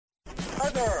Hi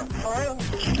there. I'm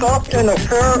stuck in a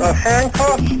pair of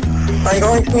handcuffs. I'm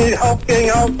going to need help getting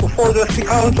out before this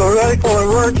becomes a medical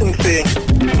emergency.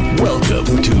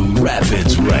 Welcome to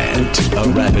Rapids Rant, a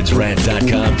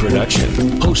RapidsRant.com production,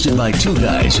 hosted by two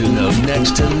guys who know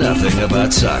next to nothing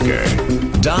about soccer,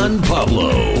 Don Pablo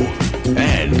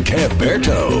and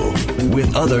Keberto,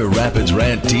 with other Rapids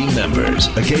Rant team members,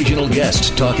 occasional guests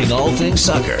talking all things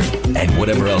soccer, and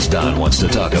whatever else Don wants to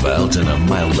talk about in a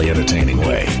mildly entertaining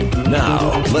way.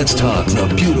 Now, let's talk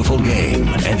the beautiful game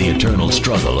and the eternal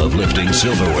struggle of lifting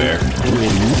silverware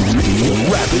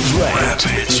with Rapids Rant.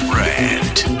 Rapids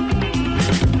Rant.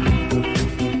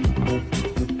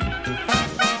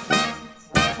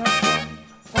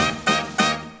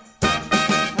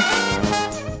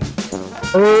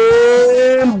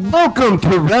 And welcome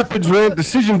to Rapids Rant.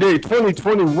 Decision Day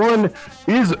 2021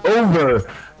 is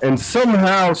over, and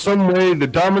somehow, someway, the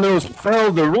dominoes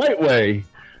fell the right way,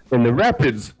 and the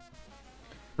Rapids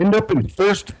end up in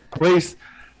first place.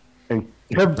 And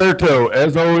Keberto,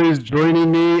 as always, joining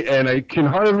me, and I can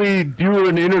hardly do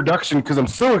an introduction because I'm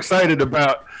so excited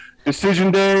about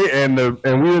Decision Day, and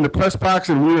we're in the press box,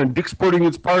 and we're in Dick's Sporting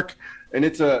Goods Park, and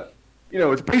it's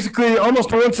it's basically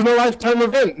almost a once-in-a-lifetime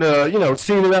event,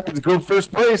 seeing the Rapids go first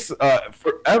place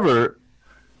forever.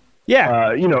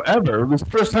 Yeah. Ever. It was the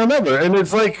first time ever. And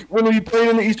it's like when we played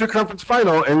in the Eastern Conference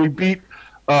Final and we beat,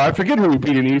 I forget who we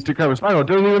beat in the Eastern Conference Final. It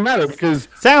doesn't even matter because...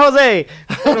 San Jose,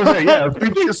 yeah.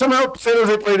 Somehow San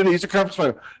Jose played in the Eastern Conference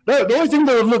Final. The only thing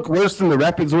that would look worse than the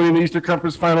Rapids winning the Eastern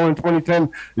Conference Final in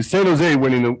 2010 is San Jose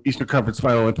winning the Eastern Conference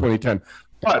Final in 2010.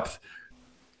 But...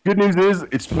 good news is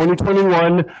it's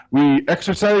 2021. We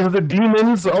exercised the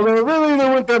demons, although really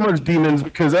there weren't that much demons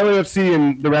because LAFC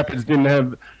and the Rapids didn't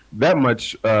have that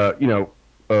much,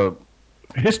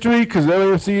 history because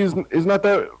LAFC is not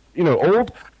that,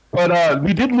 old. But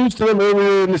we did lose to them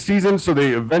earlier in the season, so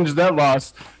they avenged that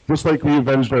loss, just like we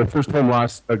avenged our first home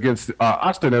loss against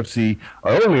Austin FC,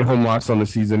 our only home loss on the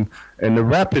season. And the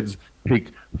Rapids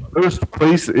take first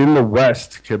place in the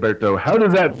West, Keberto. How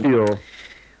does that feel?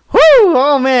 Whoo!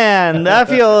 Oh man, that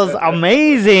feels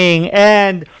amazing.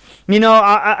 And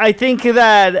I think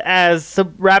that as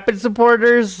Rapid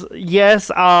supporters, yes,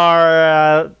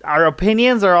 our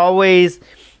opinions are always,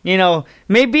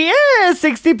 maybe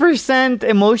 60%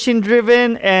 emotion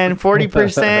driven and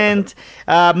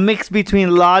 40% mixed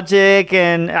between logic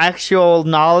and actual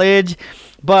knowledge.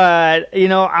 But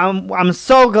I'm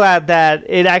so glad that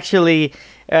it actually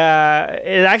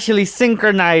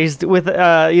synchronized with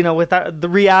the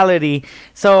reality.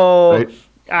 So right.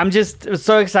 I'm just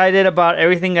so excited about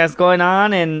everything that's going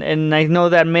on, and I know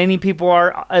that many people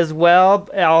are as well.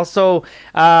 Also,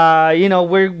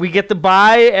 we get to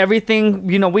buy everything.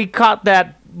 We caught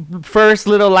that first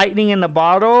little lightning in the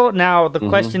bottle. Now the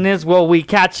question is, will we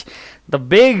catch the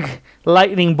big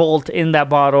lightning bolt in that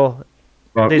bottle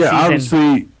this season?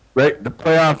 Obviously, right. The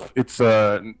playoff, it's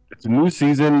a new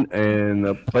season, and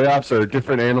the playoffs are a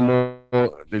different animal.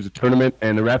 There's a tournament,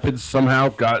 and the Rapids somehow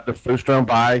got the first round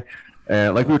bye.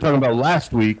 And like we were talking about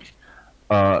last week,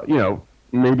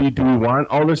 maybe do we want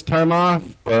all this time off?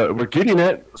 But we're getting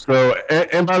it. So,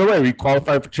 and by the way, we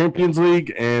qualified for Champions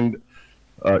League, and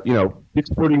Dick's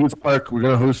Sporting Goods Park, we're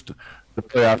going to host the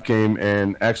playoff game,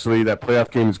 and actually that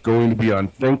playoff game is going to be on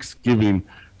Thanksgiving.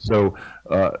 So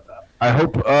I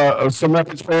hope some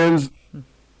Rapids fans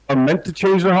are meant to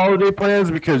change their holiday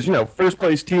plans because, first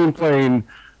place team playing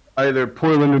either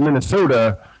Portland or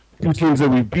Minnesota, two teams that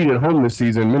we beat at home this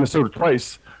season, Minnesota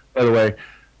twice, by the way.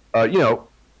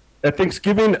 At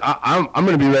Thanksgiving, I'm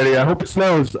going to be ready. I hope it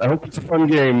snows. I hope it's a fun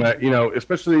game,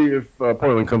 especially if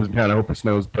Portland comes to town. I hope it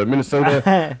snows. But Minnesota,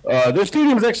 their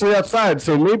stadium's actually outside,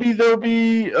 so maybe they'll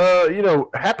be,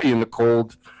 happy in the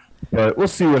cold. But we'll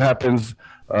see what happens.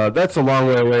 That's a long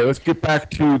way away. Let's get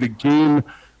back to the game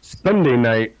Sunday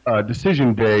night,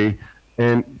 Decision Day.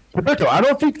 And Keberto, I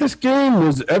don't think this game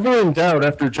was ever in doubt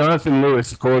after Jonathan Lewis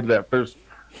scored that first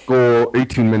goal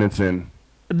 18 minutes in.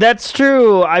 That's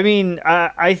true. I mean,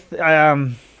 it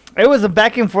was a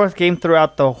back and forth game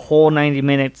throughout the whole 90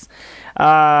 minutes.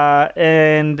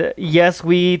 And yes,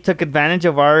 we took advantage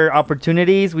of our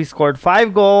opportunities. We scored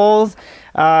 5 goals.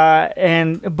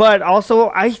 But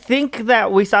also I think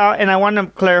that we saw, and I want to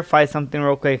clarify something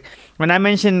real quick. When I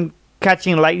mentioned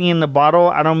catching lightning in the bottle,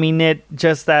 I don't mean it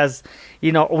just as,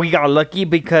 we got lucky,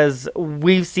 because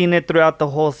we've seen it throughout the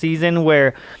whole season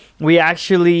where we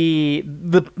actually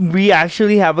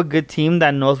have a good team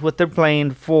that knows what they're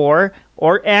playing for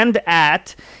and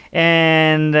at.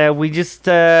 And we just,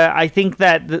 I think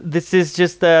that this is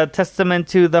just a testament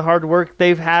to the hard work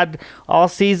they've had all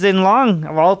season long,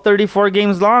 all 34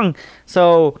 games long.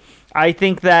 So I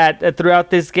think that throughout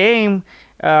this game,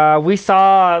 we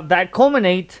saw that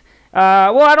culminate.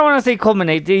 Well, I don't want to say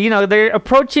culminate. They're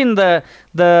approaching the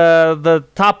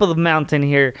top of the mountain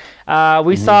here.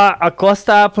 We saw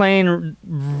Acosta playing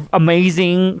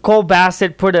amazing. Cole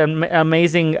Bassett put an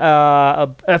amazing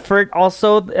effort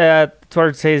also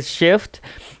towards his shift,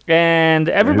 and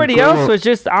everybody else was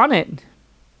just on it.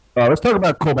 Let's talk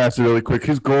about Cole Bassett really quick.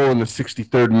 His goal in the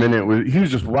 63rd minute he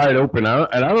was just wide open. I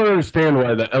don't understand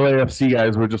why the LAFC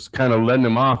guys were just kind of letting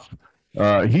him off.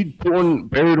 He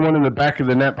buried one in the back of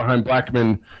the net behind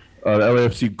Blackman, the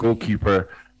LAFC goalkeeper,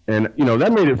 and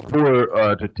that made it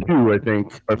 4-2, I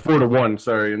think, or 4-1.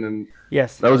 Sorry, and then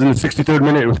yes, that was in the 63rd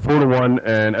minute. It was 4-1,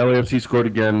 and LAFC scored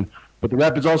again. But the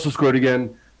Rapids also scored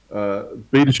again.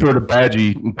 Beta short of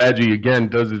Badgie. And Badgie again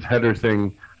does his header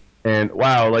thing, and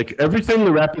wow, like everything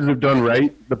the Rapids have done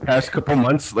right the past couple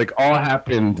months, like all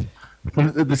happened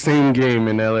the same game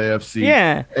in LAFC.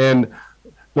 Yeah, and.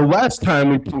 The last time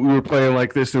we were playing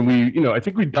like this, and I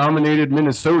think we dominated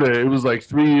Minnesota. It was like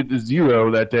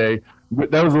 3-0 that day.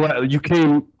 That was the last, you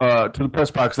came to the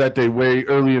press box that day way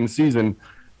early in the season,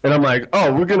 and I'm like,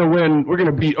 oh, we're gonna win. We're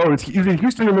gonna beat. Oh, it's either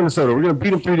Houston or Minnesota. We're gonna beat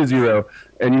them 3-0.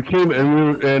 And you came,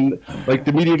 and like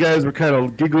the media guys were kind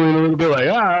of giggling a little bit, like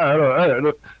I don't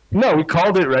know. No, we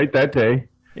called it right that day.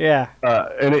 Yeah.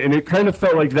 And it kind of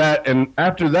felt like that. And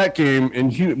after that game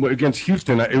against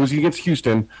Houston, it was against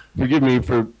Houston. Forgive me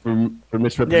for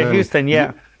misrepresenting. Yeah, Houston.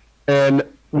 Yeah. And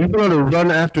we went on a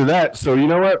run after that. So you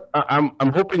know what? I'm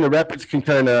hoping the Rapids can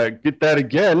kind of get that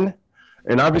again.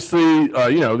 And obviously,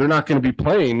 they're not going to be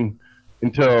playing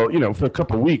until for a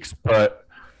couple of weeks.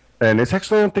 And it's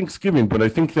actually on Thanksgiving. But I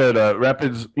think that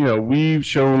Rapids, we've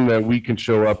shown that we can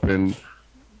show up and.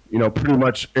 Pretty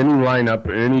much any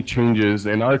lineup, any changes,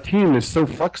 and our team is so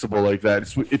flexible like that.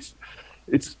 It's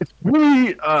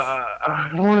really I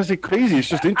don't want to say crazy. It's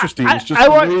just interesting. It's just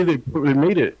the way they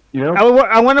made it.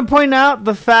 I want to point out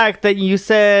the fact that you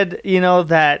said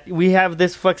that we have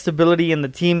this flexibility in the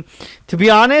team. To be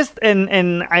honest, and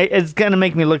it's gonna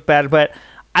make me look bad, but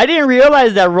I didn't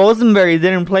realize that Rosenberry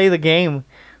didn't play the game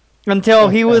until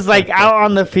he was like out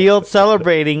on the field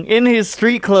celebrating in his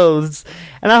street clothes,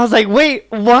 and I was like, wait,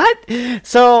 what?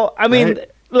 So I mean,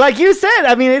 like you said,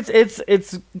 I mean,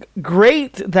 it's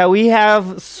great that we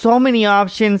have so many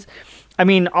options. I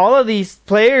mean, all of these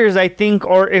players, I think,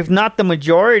 or if not the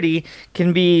majority,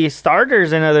 can be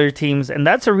starters in other teams, and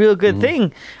that's a real good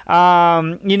thing.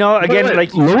 Again,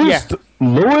 like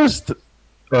lowest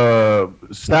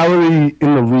salary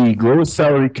in the league, lowest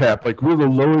salary cap. Like we're the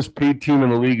lowest paid team in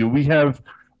the league, and we have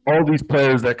all these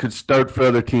players that could start for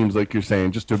other teams, like you're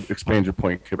saying. Just to expand your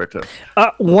point, Gilberto.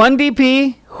 One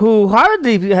DP who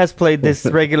hardly has played this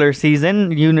regular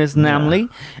season, Yunus Namli,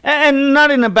 and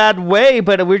not in a bad way,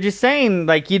 but we're just saying,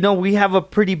 like, we have a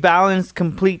pretty balanced,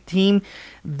 complete team.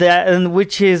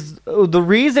 Which is the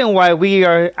reason why we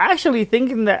are actually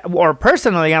thinking that, or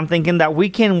personally, I'm thinking that we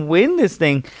can win this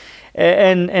thing.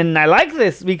 And I like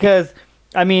this because,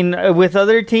 I mean, with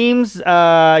other teams, they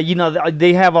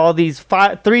have all these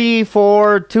 3,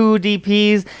 4, 2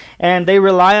 DPs, and they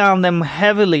rely on them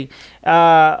heavily.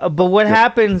 But what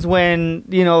happens when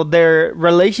their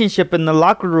relationship in the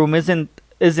locker room isn't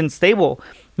stable?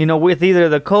 With either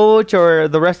the coach or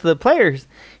the rest of the players.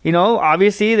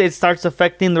 Obviously it starts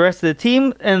affecting the rest of the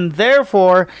team, and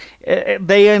therefore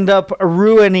they end up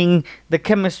ruining the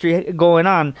chemistry going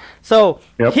on. So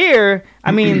here,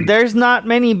 I mean, there's not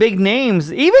many big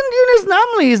names. Even Yunus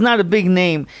Namli is not a big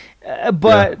name,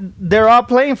 but they're all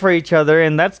playing for each other,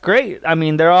 and that's great. I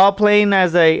mean, they're all playing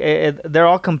as they're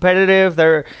all competitive.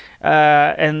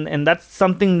 And that's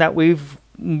something that we've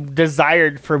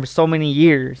desired for so many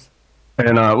years.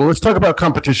 And let's talk about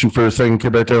competition for a second,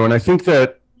 Kibeto. And I think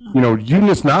that,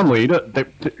 Yunus Namli,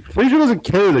 Frazier doesn't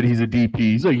care that he's a DP.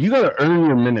 He's like, you got to earn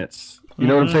your minutes. You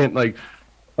know what I'm saying? Like,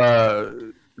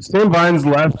 Sam Vines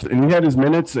left, and he had his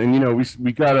minutes, and,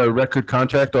 we got a record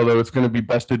contract, although it's going to be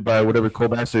bested by whatever Cole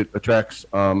Bassett attracts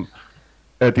at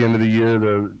the end of the year,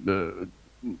 the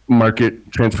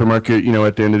transfer market,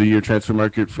 at the end of the year transfer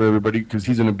market for everybody, because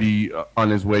he's going to be on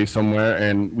his way somewhere,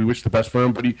 and we wish the best for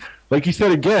him. But like he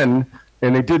said again,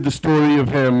 and they did the story of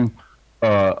him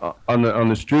on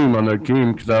the stream on the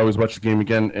game, because I always watch the game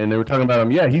again, and they were talking about him.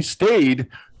 Yeah, he stayed.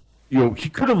 He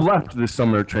could have left this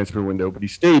summer transfer window, but he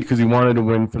stayed because he wanted to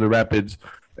win for the Rapids.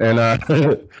 And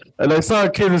and I saw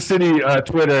Kansas City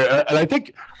Twitter, and I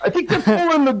think they're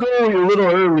pulling the goalie a little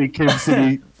early, Kansas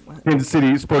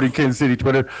City, Sporting Kansas City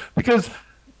Twitter, because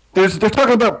they're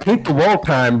talking about paint the wall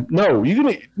time. No, you're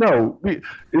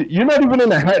not even in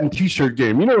a hat and t-shirt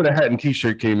game. You know what a hat and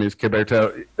t-shirt game is,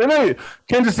 Queberto.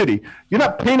 Kansas City, you're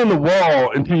not painting the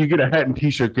wall until you get a hat and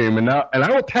t-shirt game. And I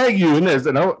will tag you in this,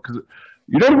 because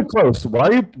you're not even close. Why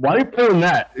are you pulling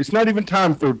that? It's not even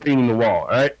time for painting the wall. All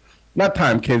right, not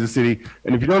time, Kansas City.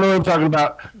 And if you don't know what I'm talking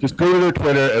about, just go to their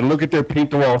Twitter and look at their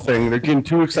paint the wall thing. They're getting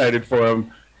too excited for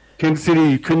them. Kansas City,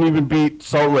 you couldn't even beat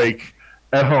Salt Lake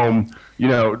at home.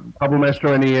 Pablo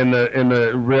Mastroeni and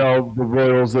the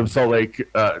Royals of Salt Lake,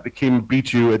 they came and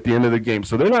beat you at the end of the game.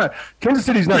 So Kansas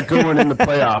City's not going in the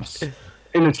playoffs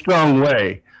in a strong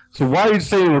way. So why are you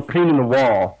saying we're painting the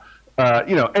wall?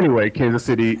 Anyway, Kansas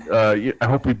City, I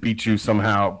hope we beat you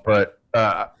somehow. But,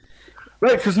 right,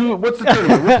 because what's the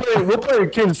tournament? We'll play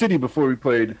Kansas City before we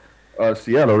played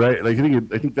Seattle, right? Like I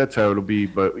think that's how it'll be.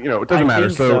 But, it doesn't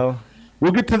matter. So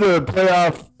we'll get to the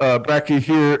playoff bracket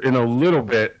here in a little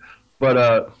bit.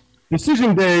 But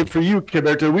decision day for you,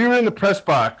 Queberto, we were in the press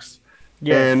box,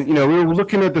 and we were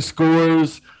looking at the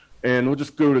scores, and we'll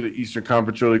just go to the Eastern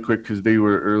Conference really quick because they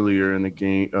were earlier in the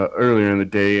game, earlier in the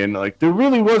day, and there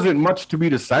really wasn't much to be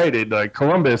decided. Like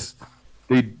Columbus,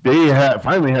 they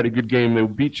finally had a good game. They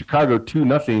beat Chicago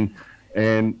 2-0,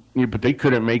 but they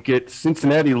couldn't make it.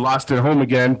 Cincinnati lost at home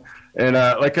again, and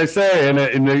like I say,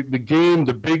 in the game,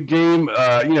 the big game,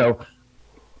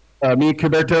 me and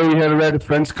Queberto, we had a Red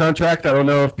Friends contract. I don't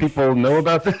know if people know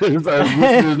about this. We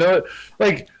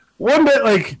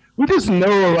just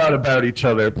know a lot about each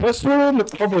other. Plus, we're in the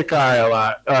public eye a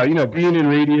lot. Being in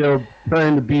radio,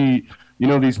 trying to be,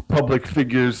 these public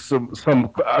figures.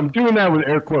 I'm doing that with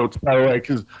air quotes, by the way,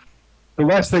 because the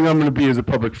last thing I'm going to be is a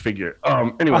public figure.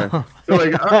 Anyway, so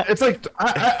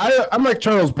I'm like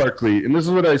Charles Barkley, and this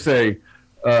is what I say.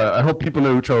 I hope people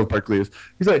know who Charles Barkley is.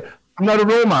 He's like, I'm not a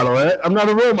role model. I'm not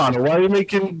a role model. Why are you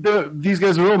making these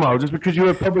guys a role model? Just because you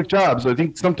have public jobs. I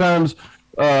think sometimes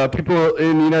people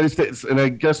in the United States, and I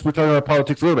guess we're talking about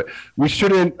politics a little bit, we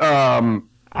shouldn't. How do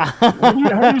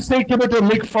you say to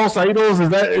make false idols? Is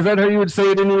that how you would say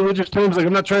it in religious terms? Like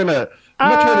I'm not trying to do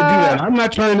that. I'm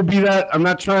not trying to be that. I'm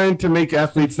not trying to make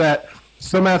athletes that.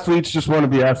 Some athletes just want to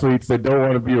be athletes. They don't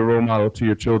want to be a role model to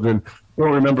your children.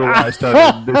 Don't remember why I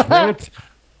started this rant.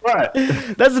 But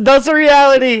that's a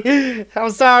reality.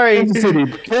 I'm sorry.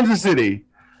 Kansas City.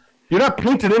 You're not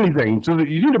painting anything, so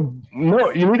you need to know.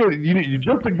 You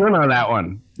jumped the gun on that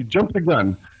one. You jumped the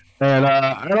gun, and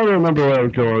I don't remember where I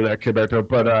was going with that, Queberto.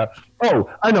 But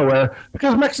I know where,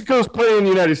 because Mexico's playing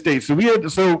the United States. So we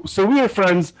were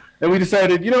friends, and we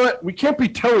decided, you know what, we can't be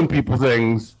telling people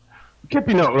things. We can't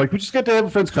be we just got to have a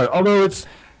friends card. Although it's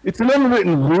an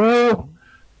unwritten rule,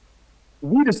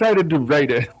 we decided to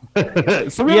write it.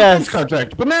 So we have a defense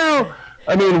contract. But now,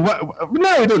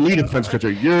 now we don't need a defense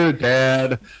contract. You're a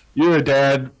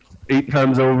dad 8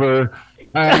 times over.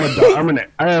 I'm a dog.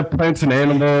 I have plants and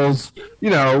animals.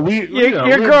 You're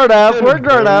grown up. We're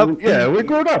grown up. Yeah, we're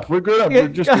grown up. We're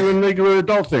just doing regular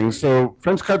adult things. So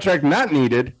friends contract not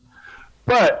needed.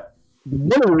 But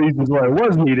one of the reasons why it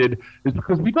was needed is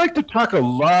because we'd like to talk a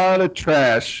lot of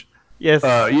trash. Yes.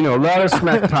 A lot of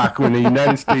smack talk when the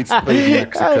United States played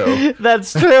Mexico.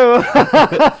 That's true.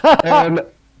 And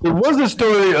there was a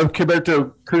story of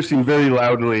Queberto cursing very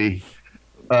loudly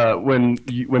when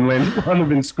Landon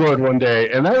Donovan scored one day,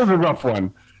 and that was a rough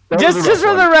one. Just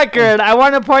for the record, I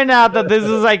want to point out that this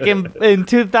is like in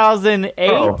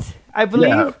 2008, I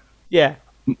believe. Yeah.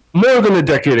 More than a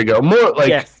decade ago. More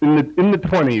like in the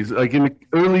 20s, like in the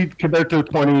early Queberto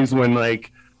 20s, when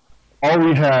all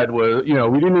we had was, we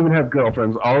didn't even have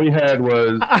girlfriends. All we had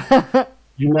was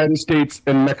United States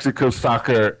and Mexico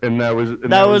soccer, and that was it.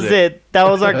 That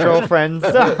was our girlfriends.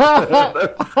 That's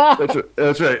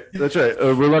right.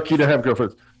 We're lucky to have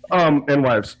girlfriends and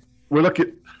wives. We're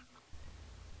lucky.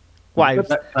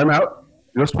 Wives. I'm out.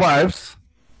 Just wives.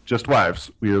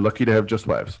 We are lucky to have just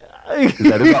wives.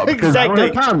 That is all. Because exactly. I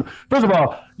don't have time. First of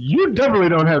all, you definitely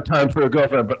don't have time for a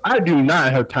girlfriend, but I do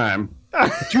not have time.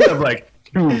 But you have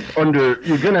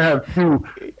you're gonna have 2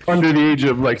 under the age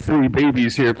of 3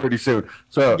 babies here pretty soon.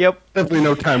 So definitely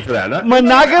no time for that.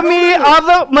 Monogamy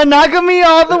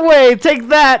all the way. Take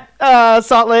that,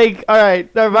 Salt Lake. All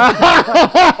right, never mind.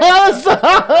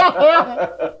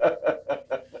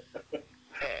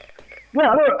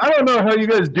 Yeah, I don't know how you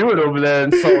guys do it over there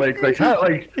in Salt Lake.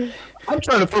 I'm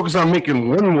trying to focus on making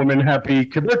one woman happy.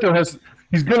 Queberto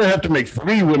he's going to have to make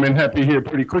 3 women happy here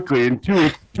pretty quickly, and two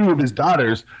of his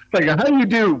daughters. How do you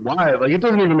do why? It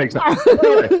doesn't even make sense. By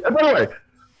the way,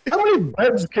 how many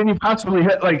beds can you possibly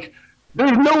have?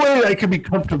 There's no way I could be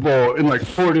comfortable in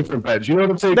 4 different beds. You know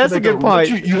what I'm saying? That's a good point.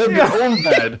 You have your own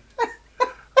bed.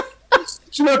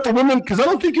 switching out the women? Because I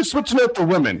don't think you're switching out the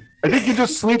women. I think you're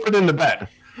just sleeping in the bed.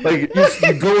 Like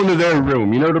you go into their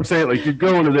room. You know what I'm saying? Like you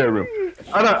go into their room.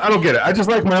 I don't get it. I just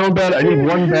like my own bed. I need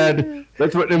one bed.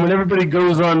 That's what. And when everybody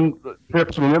goes on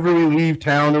trips, whenever we leave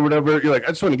town or whatever, you're like, I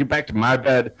just want to get back to my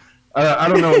bed. I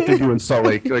don't know what they do in Salt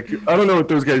Lake. Like I don't know what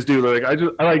those guys do. Like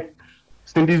I like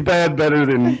Cindy's bed better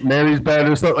than Mary's bed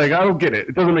or something. Like I don't get it.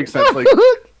 It doesn't make sense. Like.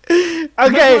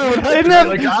 Okay, enough.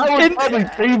 Like I would probably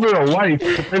favor a wife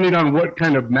depending on what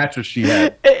kind of mattress she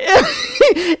had.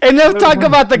 Enough talk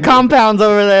about the compounds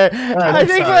over there. I'm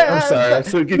sorry.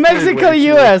 So Mexico,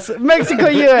 U.S. Mexico,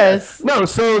 U.S. No,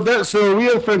 so we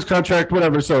have a friends contract,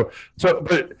 whatever.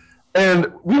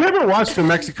 And we haven't watched the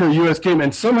Mexico U.S. game,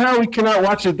 and somehow we cannot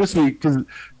watch it this week because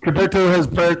Gilberto has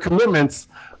prior commitments.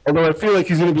 Although I feel like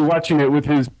he's going to be watching it with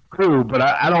his crew, but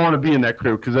I don't want to be in that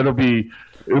crew because it'll be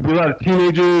a lot of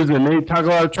teenagers and they talk a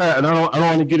lot of trash, and I don't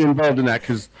want to get involved in that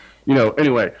because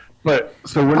anyway. But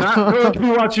so we're not going to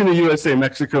be watching the USA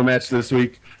Mexico match this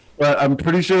week, but I'm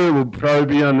pretty sure we'll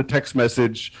probably be on the text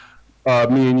message,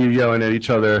 me and you yelling at each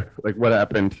other like what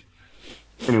happened.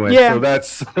 Anyway, so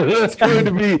that's going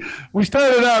to be. We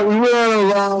started out. We went on a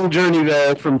long journey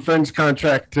there from friends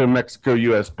contract to Mexico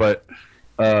US, but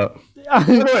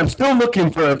I'm still looking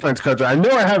for a friends contract. I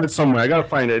know I have it somewhere. I gotta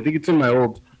find it. I think it's in my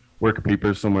old work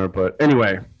papers somewhere. But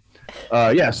anyway.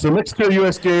 So Mexico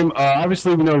U.S. game.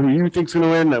 Obviously, we know who you think's going to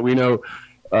win. That we know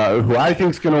who I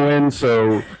think's going to win.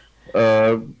 So,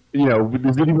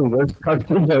 is it even worth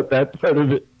talking about that part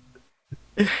of it?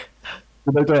 I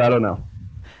don't know.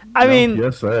 I mean,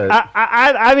 yes,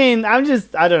 I mean,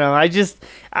 I don't know. I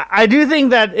do think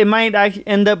that it might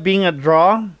end up being a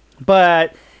draw,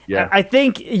 but I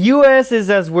think U.S. is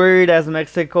as worried as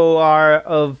Mexico are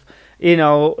of.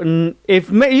 If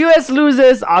U.S.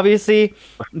 loses, obviously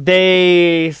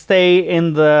they stay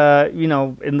in the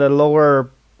in the lower,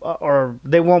 or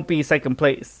they won't be second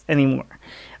place anymore.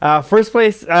 First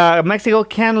place, Mexico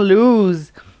can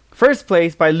lose first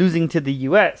place by losing to the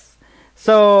U.S.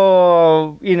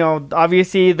 So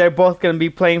obviously they're both going to be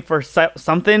playing for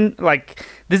something. Like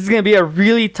this is going to be a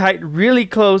really tight, really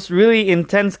close, really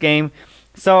intense game.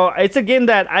 So it's a game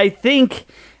that I think.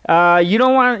 You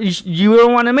don't want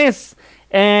to miss.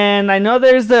 And I know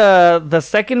there's the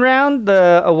second round,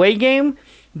 the away game,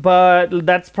 but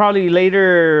that's probably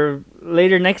later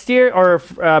next year or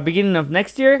beginning of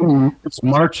next year. It's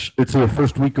March. It's the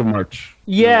first week of March.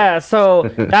 Yeah, so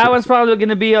that one's probably going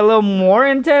to be a little more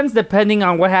intense depending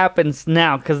on what happens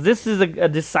now, because this is a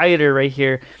decider right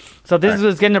here. So this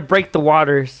is going to break the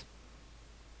waters.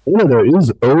 There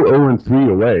is 0-3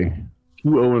 away.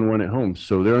 2-0-1 at home,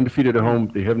 so they're undefeated at home.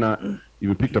 They have not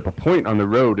even picked up a point on the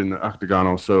road in the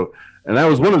Octagonal. So, and that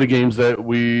was one of the games that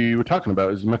we were talking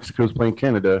about. Is Mexico's playing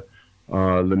Canada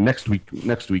the next week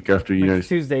after United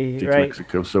Tuesday, States, right?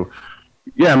 Mexico. So,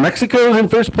 Mexico's in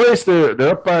first place. They're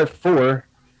up by 4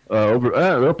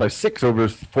 they're up by 6 over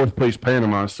fourth place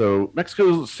Panama. So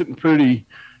Mexico's sitting pretty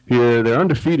here. They're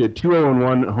undefeated,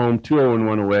 2-0-1 at home,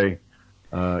 2-0-1 away.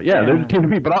 They're the team to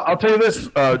beat. But I'll tell you this,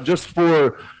 just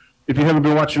for. If you haven't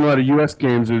been watching a lot of U.S.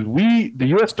 games, the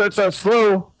U.S. starts out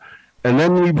slow, and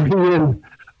then we bring in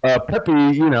Pepe,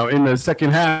 in the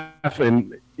second half,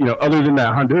 and other than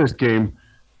that Honduras game,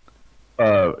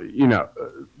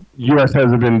 U.S.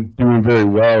 hasn't been doing very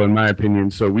well in my opinion.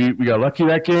 So we got lucky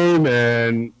that game,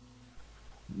 and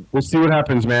we'll see what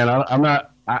happens, man. I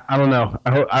don't know.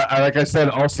 I like I said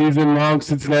all season long,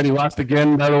 Cincinnati lost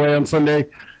again. By the way, on Sunday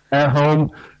at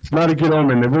home, it's not a good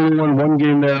omen. They've only won one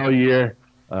game there all year.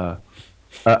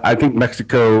 I think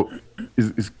Mexico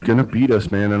is gonna beat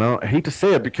us, man, and I hate to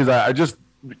say it because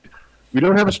we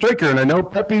don't have a striker, and I know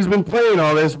Pepe's been playing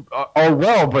all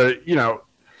well, but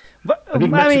I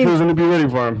think Mexico's gonna be ready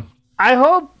for him. I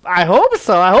hope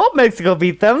so. I hope Mexico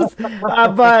beat them.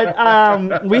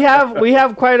 But we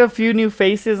have quite a few new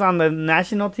faces on the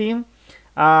national team.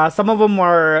 Some of them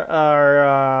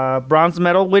are bronze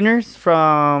medal winners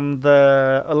from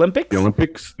the Olympics. The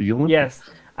Olympics. Yes.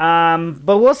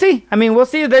 But we'll see. I mean, we'll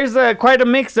see. There's quite a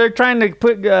mix. They're trying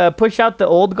to push out the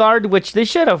old guard, which they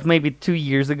should have maybe 2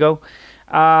 years ago.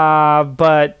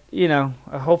 But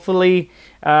hopefully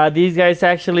these guys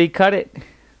actually cut it.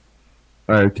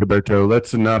 All right, Gilberto,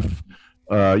 that's enough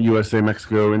USA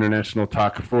Mexico international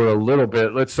talk for a little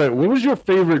bit. Let's say, what was your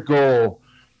favorite goal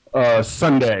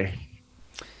Sunday?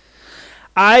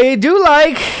 I do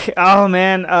like. Oh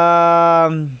man,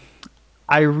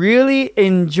 I really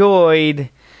enjoyed.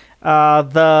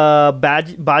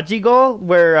 the Baji goal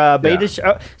where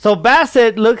Beitashour. So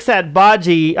Bassett looks at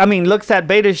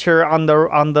Beitashour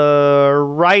on the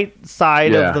right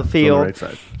side of the field. On the right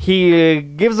side. He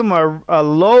gives him a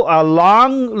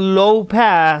long low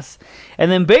pass,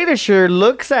 and then Beitashour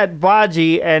looks at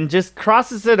Baji and just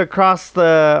crosses it across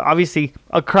the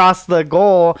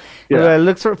goal.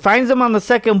 Finds him on the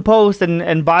second post,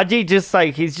 and Baji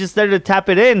he's just there to tap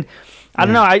it in. I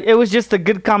don't know. It was just a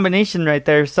good combination right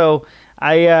there. So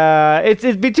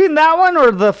it's between that one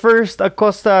or the first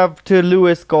Acosta to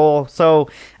Lewis goal. So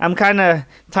I'm kind of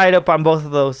tied up on both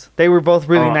of those. They were both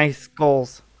really nice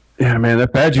goals. Yeah, man,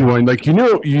 that Badgie one,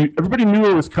 everybody knew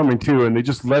it was coming too, and they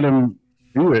just let him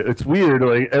do it. It's weird.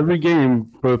 Like every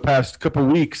game for the past couple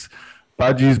weeks,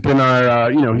 Badgie's been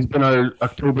he's been our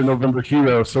October, November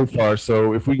hero so far.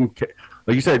 So if we can,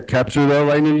 like you said, capture the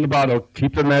lightning in the bottle,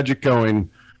 keep the magic going.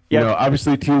 Yep.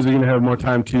 Obviously teams are going to have more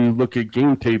time to look at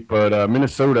game tape, but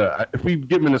Minnesota, if we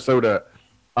get Minnesota,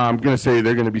 I'm going to say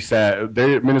they're going to be sad.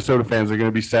 Minnesota fans are going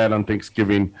to be sad on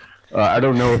Thanksgiving. I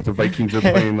don't know if the Vikings are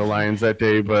playing the Lions that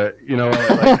day, but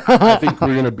I think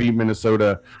we're going to beat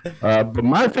Minnesota. But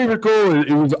my favorite goal,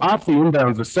 it was off the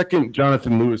inbounds. The second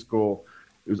Jonathan Lewis goal,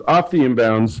 it was off the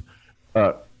inbounds.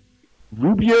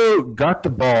 Rubio got the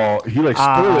ball. He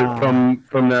stole it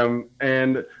from them,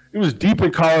 and it was deep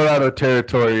in Colorado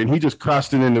territory, and he just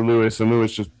crossed it into Lewis, and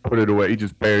Lewis just put it away. He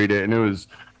just buried it, and it was,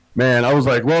 man, I was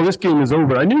like, well, this game is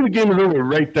over. I knew the game was over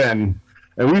right then,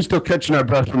 and we were still catching our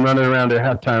breath from running around at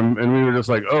halftime, and we were just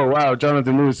like, oh, wow,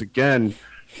 Jonathan Lewis again.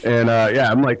 And,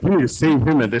 I'm like, we need to save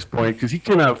him at this point because he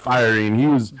came out firing. He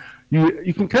was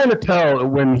you can kind of tell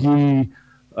when he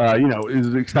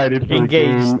is excited for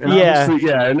engaged. the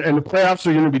game. And and the playoffs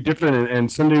are going to be different, and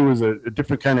Sunday was a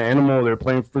different kind of animal. They're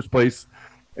playing first place.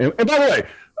 And by the way,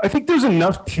 I think there's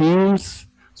enough teams.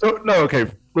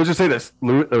 Let's just say this.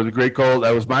 That was a great goal.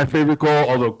 That was my favorite goal,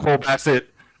 although Cole Bassett,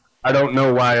 I don't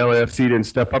know why LAFC didn't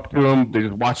step up to him. They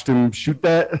just watched him shoot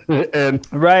that and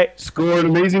score an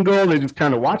amazing goal. They just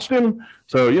kind of watched him.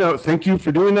 So, thank you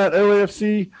for doing that,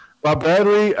 LAFC. Bob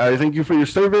Bradley, I thank you for your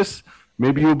service.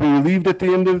 Maybe you'll be relieved at the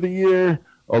end of the year,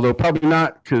 although probably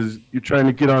not because you're trying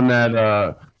to get on that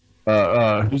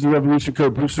who's the Revolution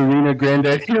code? Bruce Arena,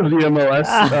 granddaddy of the MLS.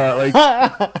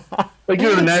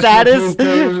 You're the national status,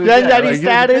 granddaddy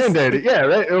status. Granddaddy. Yeah,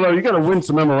 right. Well, you got to win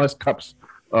some MLS cups.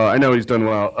 I know he's done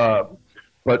well.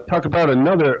 But talk about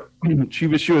another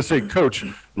Chivas USA coach,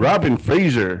 Robin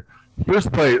Fraser.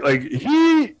 First play,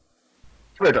 he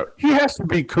has to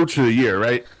be coach of the year,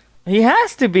 right? He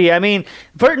has to be. I mean,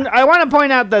 I want to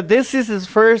point out that this is his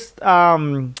first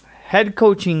head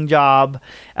coaching job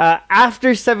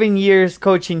after 7 years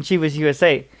coaching Chivas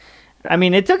USA. I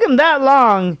mean, it took him that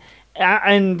long,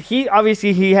 and he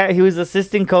was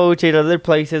assistant coach at other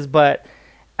places, but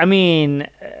I mean,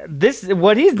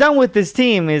 what he's done with this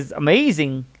team is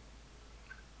amazing.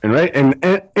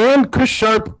 And Chris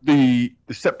Sharp, the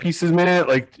set pieces, man,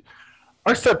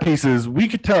 our set pieces, we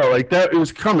could tell that it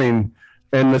was coming.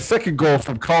 And the second goal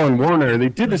from Colin Warner, they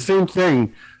did the same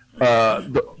thing.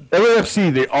 The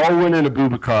LAFC, they all went into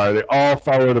Boubacar. They all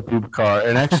followed a Boubacar.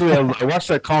 And actually, I watched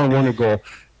that Colin Warner goal.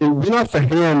 It went off the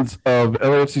hands of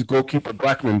LAFC's goalkeeper,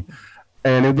 Blackman,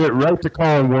 and it went right to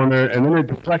Colin Warner, and then it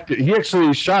deflected. He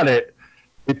actually shot it.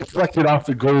 It deflected off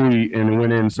the goalie and it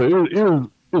went in. So it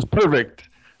was perfect.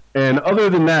 And other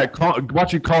than that,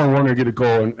 watching Colin Warner get a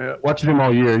goal and watching him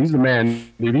all year, he's a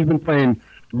man. He's been playing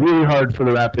really hard for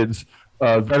the Rapids.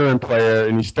 Veteran player,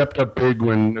 and he stepped up big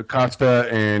when Acosta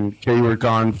and Kay were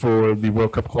gone for the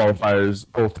World Cup qualifiers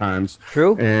both times.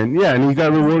 True. And he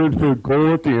got rewarded for a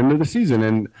goal at the end of the season.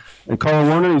 And Colin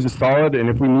Warner, he's a solid, and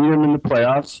if we need him in the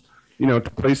playoffs, to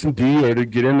play some D or to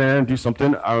get in there and do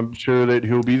something, I'm sure that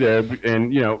he'll be there.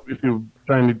 And, if you're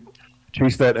trying to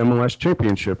chase that MLS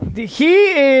championship.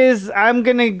 He is, I'm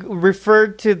going to refer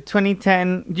to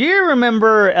 2010. Do you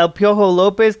remember El Piojo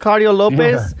Lopez, Claudio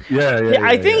Lopez? Yeah.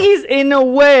 I think he's in a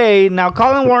way, now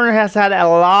Colin Warner has had a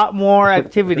lot more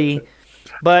activity,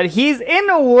 but he's in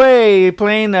a way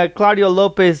playing a Claudio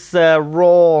Lopez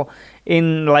role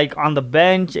in on the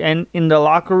bench and in the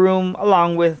locker room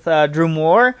along with Drew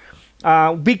Moore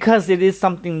because it is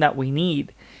something that we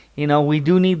need. We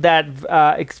do need that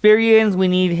experience. We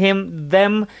need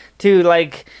them to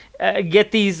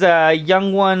get these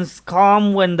young ones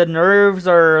calm when the nerves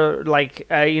are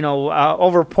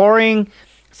overpouring.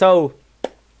 So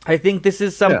I think this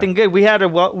is something good. We have a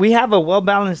well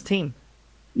balanced team.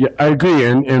 Yeah, I agree.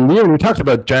 And we talked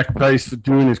about Jack Price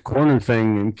doing his corner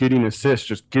thing and getting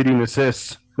assists and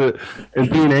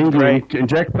being angry. Right. And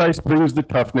Jack Price brings the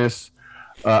toughness.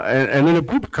 And then a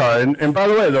boot car. And by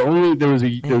the way, there was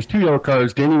 2 yellow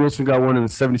cards. Danny Wilson got one in the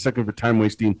 72nd for time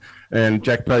wasting, and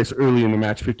Jack Price early in the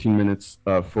match, 15 minutes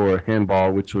for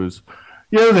handball, which was,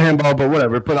 it was a handball, but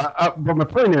whatever. But my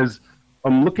point is,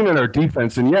 I'm looking at our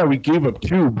defense, and we gave up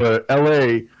 2, but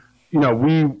LA,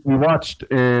 we watched,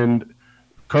 and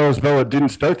Carlos Vela didn't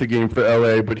start the game for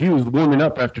LA, but he was warming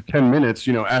up after 10 minutes.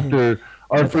 After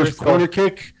our first corner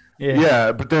kick.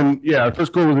 Yeah, but then our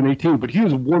first goal was in 18, but he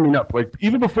was warming up. Like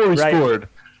even before he scored,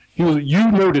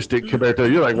 you noticed it,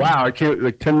 Caberto. You're like, wow, I can't.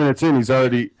 Like 10 minutes in, he's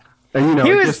already. And I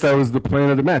guess that was the plan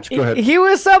of the match. Go ahead. He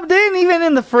was subbed in even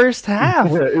in the first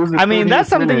half. I mean, that's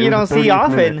something you don't see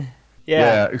often.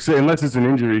 Yeah, unless it's an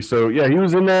injury. So he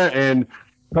was in there, and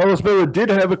Carlos Vela did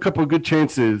have a couple of good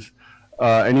chances,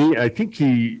 and I think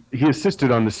he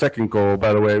assisted on the second goal,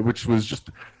 by the way, which was just.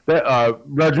 That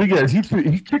Rodriguez, he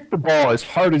kicked the ball as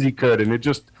hard as he could, and it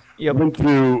just went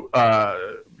through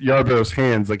Yarborough's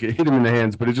hands, like it hit him in the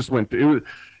hands, but it just went. It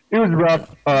was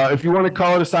rough. If you want to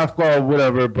call it a soft ball,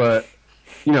 whatever, but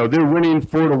they're winning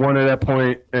 4-1 at that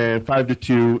point and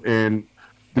 5-2, and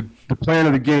the plan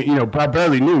of the game. Bob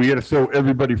Bradley knew he had to throw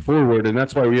everybody forward, and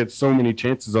that's why we had so many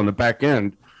chances on the back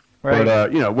end. Right.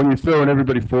 But when you're throwing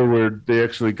everybody forward, they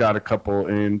actually got a couple,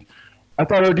 and I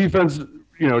thought our defense,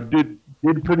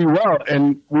 did pretty well,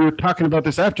 and we were talking about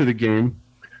this after the game,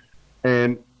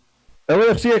 and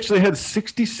LAFC actually had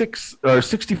 66 to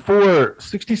 60,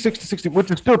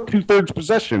 which is still 2/3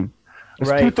 possession.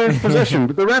 It's 2/3 possession,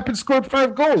 but the Rapids scored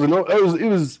 5 goals, and it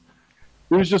was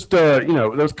just that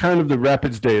was kind of the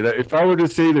Rapids day. That if I were to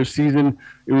say their season,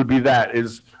 it would be that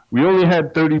is we only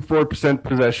had 34%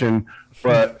 possession,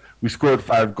 but we scored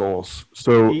 5 goals.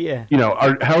 So,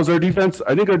 how's our defense?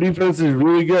 I think our defense is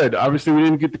really good. Obviously, we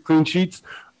didn't get the clean sheets,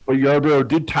 but Yarborough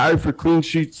did tie for clean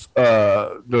sheets,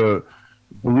 the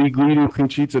league leading clean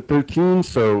sheets at 13.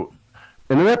 So,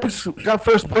 and the Rapids got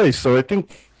first place. So, I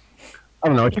think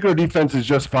our defense is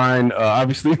just fine.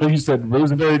 Obviously, like you said,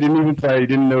 Rosenberry didn't even play. He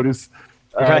didn't notice.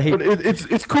 But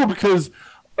it's cool because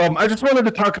I just wanted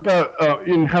to talk about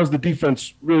in how's the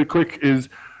defense really quick is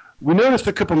 – we noticed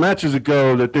a couple matches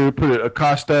ago that they would put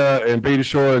Acosta and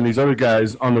Beitashour and these other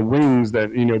guys on the wings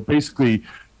that, basically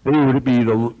they would be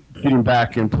getting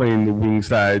back and playing the wing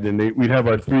side. And we'd have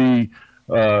our 3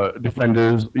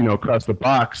 defenders, across the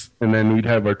box. And then we'd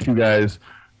have our 2 guys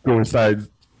go inside,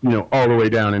 all the way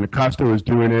down. And Acosta was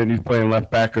doing it. And he's playing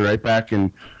left back or right back.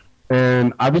 And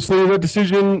obviously the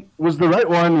decision was the right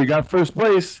one. We got first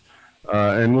place.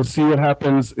 And we'll see what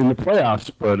happens in the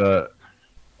playoffs. But,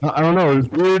 I don't know. It's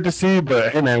weird to see,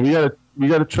 but hey, man, we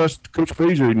gotta trust Coach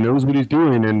Frazier. He knows what he's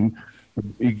doing, and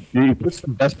he puts the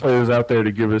best players out there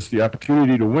to give us the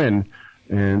opportunity to win.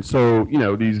 And so,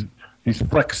 these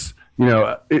flex,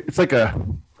 it's like a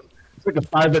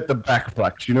 5 at the back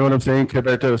flex. You know what I'm saying,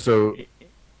 Caberto? So,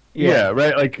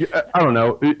 right. Like I don't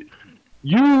know.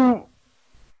 You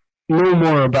know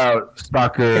more about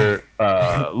soccer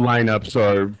lineups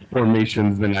or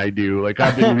formations than I do. Like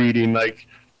I've been reading, like.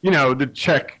 The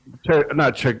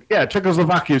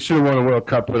Czechoslovakia should have won a World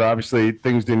Cup, but obviously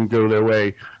things didn't go their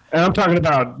way. And I'm talking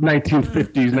about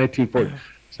 1950s, 1940s.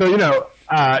 So,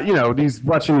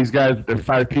 watching these guys with their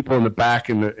 5 people in the back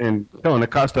and telling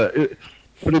Acosta,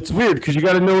 but it's weird because you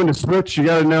got to know when to switch. You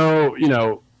got to know,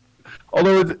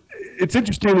 although it's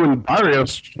interesting when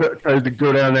Barrios tries to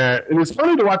go down there, and it's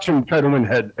funny to watch him try to win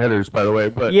headers, by the way.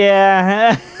 But he's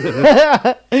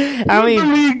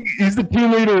the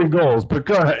team leader in goals. But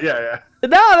go ahead, No,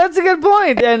 that's a good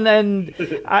point, and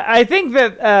I think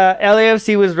that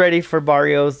LAFC was ready for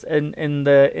Barrios in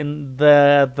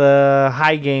the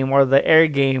high game or the air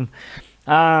game.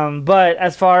 But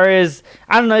as far as,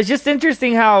 I don't know, it's just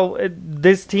interesting how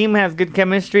this team has good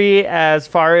chemistry as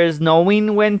far as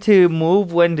knowing when to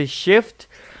move, when to shift.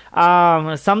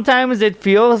 Sometimes it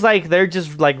feels like they're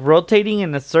just like rotating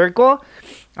in a circle,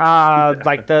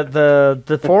 like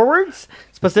the forwards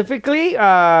specifically,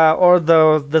 or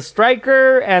the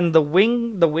striker and the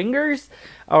wingers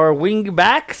or wing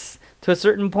backs to a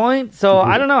certain point. So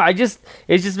I don't know. It's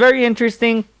just very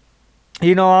interesting.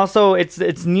 Also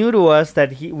it's new to us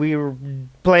that we were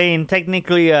playing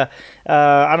technically I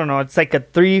don't know, it's like a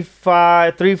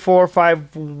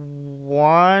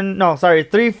 3-4-1. No, sorry,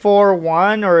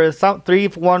 3-4-1 or some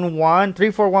 3-1-1,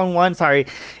 3-4-1-1. Sorry,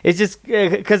 it's just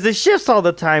because it shifts all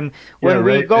the time. When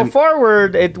we go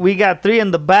forward, we got 3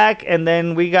 in the back, and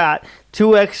then we got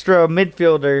 2 extra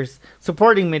midfielders,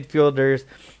 supporting midfielders,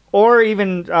 or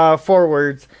even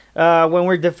forwards. When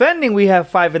we're defending, we have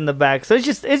 5 in the back. So it's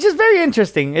just very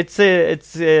interesting. It's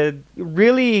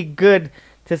really good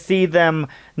to see them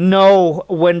know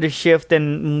when to shift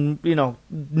and know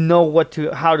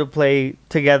how to play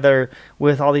together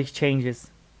with all these changes.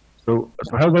 So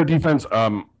how's our defense?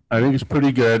 I think it's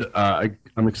pretty good.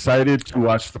 I'm excited to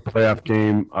watch the playoff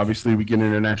game. Obviously, we get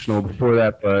international before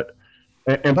that, but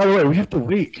and by the way, we have to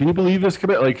wait. Can you believe this?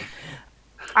 Like,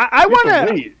 I want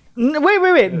to wait.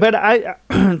 But I,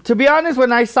 to be honest,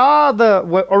 when I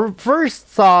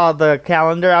first saw the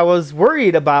calendar, I was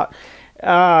worried about,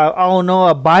 oh no,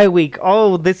 a bye week.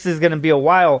 Oh, this is gonna be a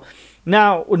while.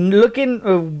 Now, looking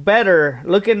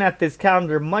at this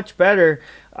calendar much better,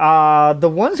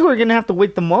 the ones who are going to have to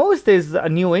wait the most is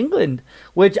New England,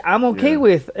 which I'm okay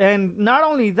with. And not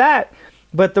only that,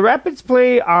 but the Rapids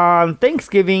play on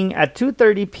Thanksgiving at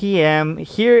 2:30 p.m.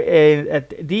 here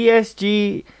at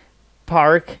DSG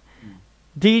Park.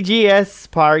 DGS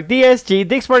Park, DSG,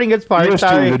 Dick Sporting Goods Park, DSG,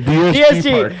 sorry.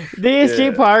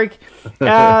 DSG Park.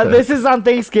 This is on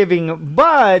Thanksgiving,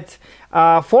 but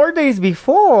 4 days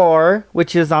before,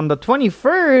 which is on the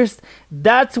 21st,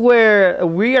 that's where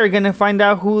we are going to find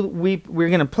out who we're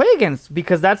going to play against,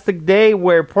 because that's the day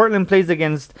where Portland plays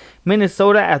against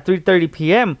Minnesota at 3:30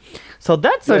 p.m. So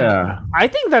I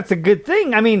think that's a good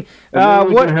thing. I mean, we're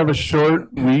going to have a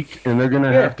short week, and they're going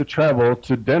to have to travel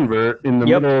to Denver in the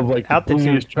middle of like the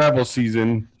busiest travel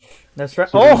season. That's right.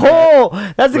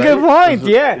 That's a good point.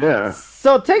 Yeah.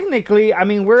 So technically, I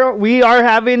mean, we are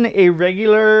having a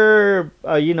regular,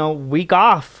 week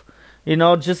off.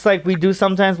 Just like we do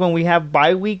sometimes when we have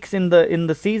bye weeks in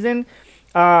the season.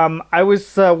 I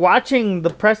was watching the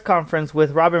press conference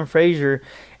with Robin Fraser,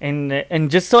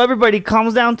 and just so everybody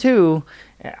calms down too,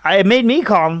 it made me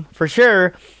calm for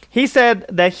sure. He said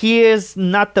that he is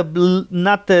not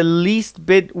the least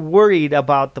bit worried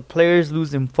about the players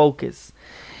losing focus.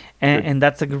 And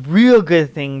that's a real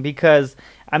good thing, because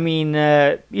I mean,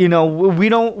 what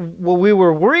we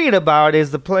were worried about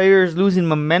is the players losing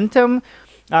momentum.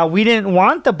 We didn't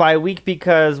want the bye week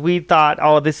because we thought,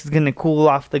 oh, this is going to cool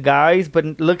off the guys.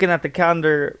 But looking at the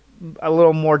calendar a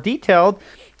little more detailed,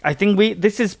 I think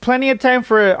this is plenty of time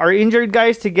for our injured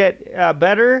guys to get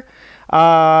better.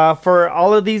 For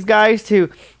all of these guys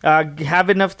to have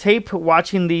enough tape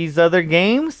watching these other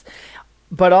games.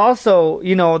 But also,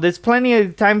 there's plenty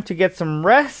of time to get some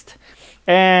rest.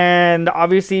 And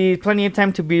obviously, plenty of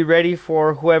time to be ready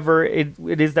for whoever it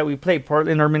is that we play,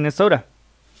 Portland or Minnesota.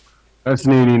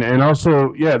 Fascinating. And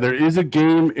also, there is a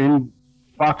game in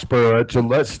Foxborough at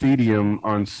Gillette Stadium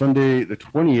on Sunday the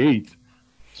 28th.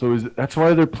 So that's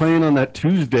why they're playing on that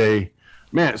Tuesday.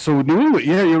 Man, so New England,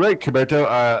 you're right,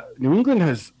 Caberto. New England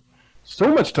has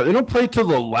so much time. They don't play till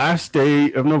the last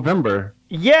day of November.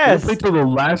 Yes. They play till the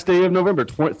last day of November,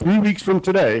 3 weeks from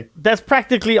today. That's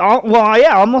practically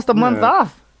almost a month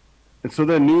off. And so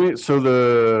then who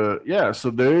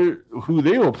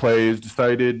they will play is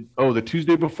decided. Oh, the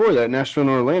Tuesday before that, Nashville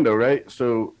and Orlando, right?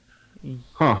 So,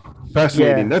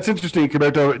 fascinating. That's interesting.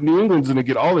 New England's going to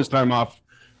get all this time off.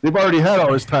 They've already had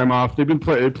all this time off. They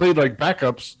played like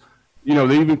backups.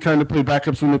 They even kind of played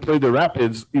backups when they played the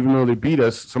Rapids, even though they beat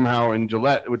us somehow in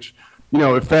Gillette. Which,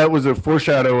 if that was a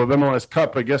foreshadow of MLS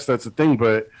Cup, I guess that's a thing.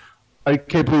 But I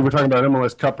can't believe we're talking about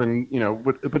MLS Cup, and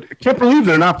but I can't believe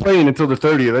they're not playing until the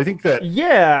 30th. I think that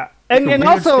and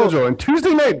also schedule. And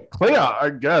Tuesday night playoff, I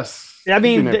guess. I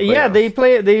mean,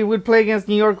 they would play against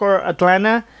New York or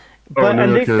Atlanta, but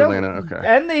Atlanta. Okay.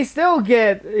 And they still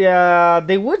get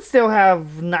they would still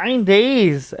have 9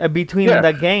 days between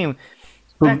the game.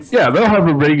 So, they'll have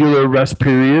a regular rest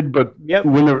period, but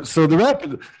the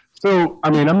Rapids. So, I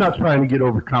mean, I'm not trying to get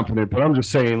overconfident, but I'm just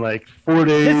saying, like, 4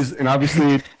 days, and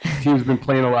obviously teams been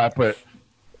playing a lot, but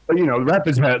the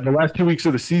Rapids had the last 2 weeks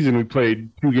of the season, we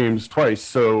played 2 games twice.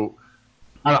 So,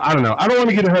 I don't know. I don't want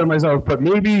to get ahead of myself, but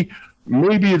maybe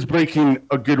it's breaking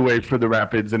a good way for the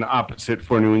Rapids and opposite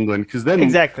for New England, because then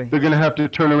they're going to have to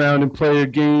turn around and play a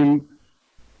game.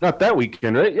 Not that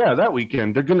weekend, right? Yeah, that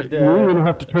weekend. New England will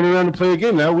have to turn around and play a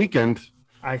game that weekend,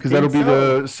 because that'll be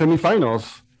the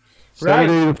semifinals.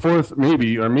 Saturday the 4th,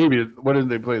 maybe. What did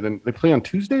they play then? They play on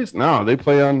Tuesdays? No, they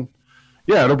play on.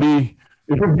 Yeah, it'll be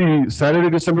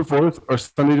Saturday, December 4th, or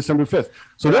Sunday, December 5th.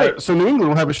 So New England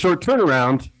will have a short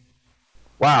turnaround.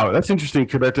 Wow, that's interesting,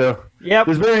 Caberto. Yep,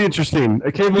 it's very interesting.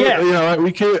 I can't believe,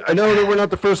 I know that we're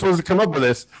not the first ones to come up with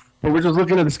this, but we're just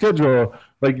looking at the schedule.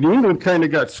 Like, New England kind of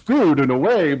got screwed in a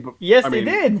way. But, they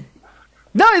did.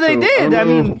 No, they did. I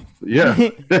mean,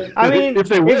 if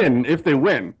they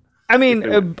win. I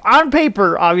mean, on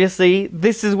paper, obviously,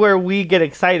 this is where we get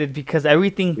excited because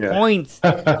everything points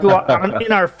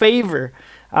in our favor.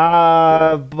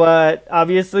 But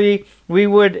obviously, we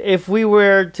would, if we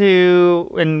were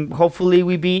to, and hopefully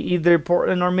we beat either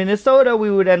Portland or Minnesota, we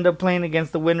would end up playing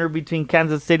against the winner between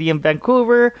Kansas City and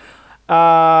Vancouver.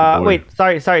 Wait,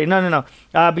 sorry, no.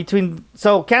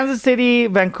 So Kansas City,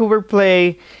 Vancouver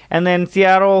play, and then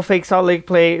Seattle, Fake Salt Lake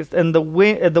plays, and the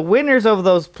winners of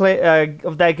those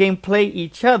of that game play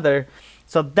each other.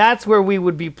 So that's where we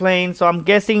would be playing. So I'm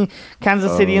guessing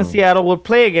Kansas City and Seattle would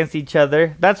play against each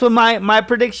other. That's what my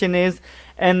prediction is.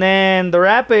 And then the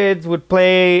Rapids would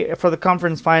play for the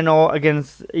conference final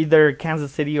against either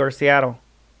Kansas City or Seattle.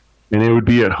 And it would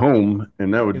be at home,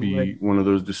 and that would be one of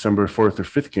those December 4th or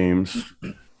 5th games.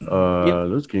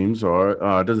 Those games are,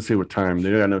 it doesn't say what time.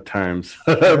 They got no times.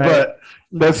 But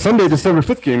that Sunday, December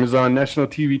 5th game is on national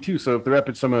TV too. So if the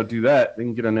Rapids somehow do that, they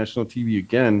can get on national TV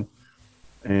again.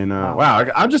 And wow,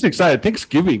 I'm just excited.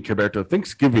 Thanksgiving, Caberto.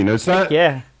 Thanksgiving. It's not.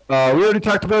 Yeah. We already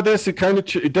talked about this. It kind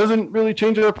of it doesn't really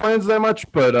change our plans that much,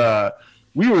 but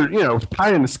we were,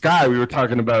 pie in the sky. We were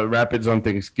talking about Rapids on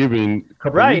Thanksgiving a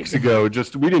couple of weeks ago.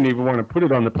 Just we didn't even want to put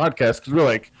it on the podcast because we're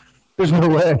like, there's no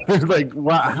way. There's like,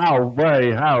 how,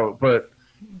 why, how? But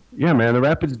yeah, man, the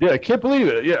Rapids did. I can't believe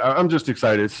it. Yeah, I'm just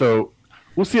excited. So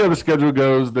we'll see how the schedule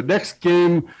goes. The next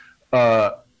game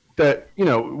that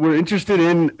we're interested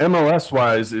in MLS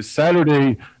wise is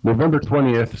Saturday, November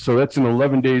 20th. So that's in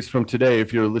 11 days from today.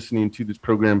 If you're listening to this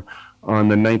program on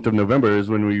the 9th of November is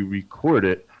when we record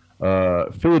it.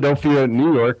 Philadelphia,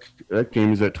 New York. That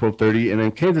game is at 12:30, and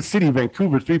then Kansas City,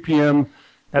 Vancouver, 3 p.m.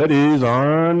 That is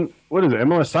on what is it?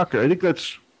 MLS Soccer. I think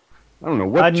that's I don't know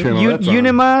what channel that's on.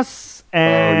 Unimas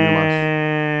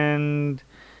and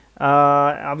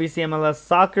obviously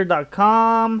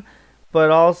MLSsoccer.com.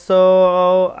 But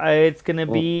also, it's going to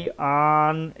be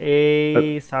on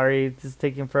sorry, it's just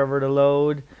taking forever to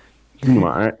load.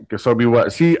 I guess I'll be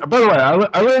what? See, by the way,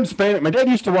 I learned Spanish. My dad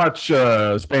used to watch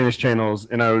Spanish channels,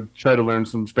 and I would try to learn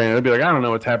some Spanish. I'd be like, I don't know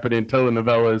what's happening,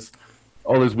 telenovelas,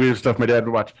 all this weird stuff my dad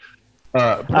would watch.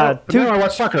 But now I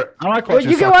watch soccer. I like watching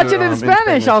you can soccer, watch it in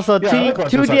Spanish also. Yeah,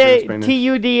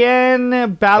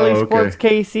 TUDN, Bally Sports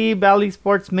KC, Bally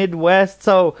Sports Midwest.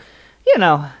 So,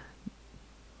 And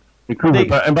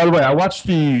by the way, I watched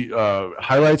the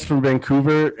highlights from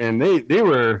Vancouver, and they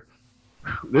were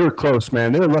close,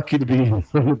 man. They were lucky to be in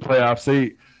the playoffs.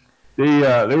 They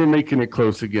were making it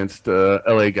close against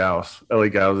LA Gals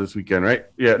this weekend, right?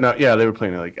 Yeah, they were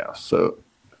playing LA Gals. So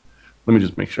let me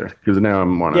just make sure because now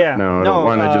I'm on it.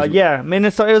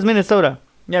 Minnesota. It was Minnesota.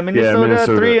 Yeah,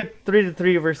 Minnesota.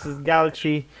 3-3 versus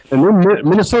Galaxy. And then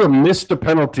Minnesota missed a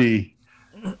penalty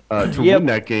to win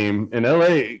that game, and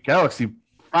LA Galaxy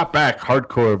fought back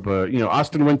hardcore. But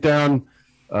Austin went down.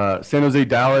 San Jose,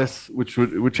 Dallas, which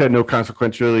had no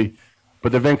consequence really,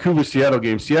 but the Vancouver Seattle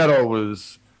game, Seattle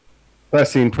was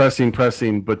pressing,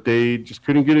 but they just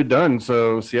couldn't get it done.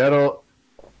 So Seattle,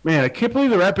 man, I can't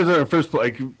believe the Rapids are in first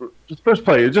play. First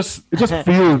play, it just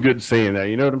feels good saying that.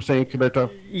 You know what I'm saying,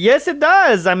 Caberto? Yes, it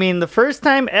does. I mean, the first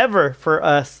time ever for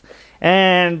us,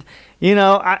 and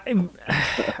I've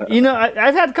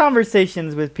had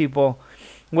conversations with people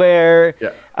where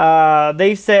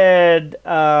they said.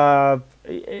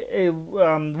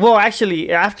 Well,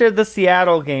 actually, after the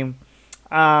Seattle game,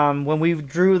 when we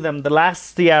drew them, the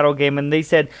last Seattle game, and they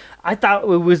said, I thought it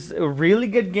was a really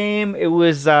good game. It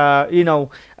was, I'm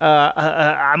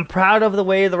proud of the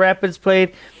way the Rapids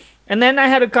played. And then I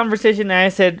had a conversation, and I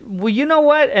said, well, you know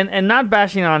what? And not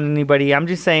bashing on anybody. I'm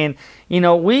just saying,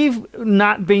 we've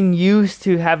not been used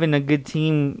to having a good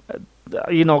team,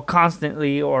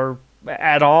 constantly or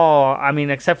at all. I mean,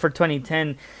 except for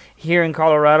 2010. Here in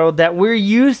Colorado, that we're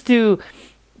used to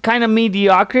kind of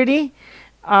mediocrity,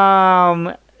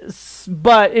 but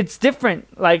it's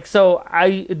different. Like, so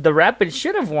the Rapids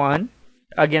should have won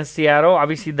against Seattle,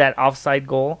 obviously that offside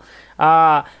goal,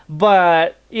 but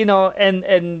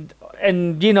and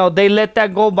they let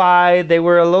that go by. They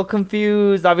were a little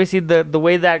confused. Obviously the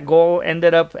way that goal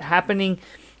ended up happening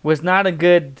was not a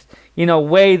good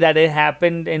way that it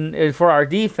happened for our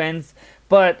defense.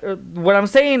 But what I'm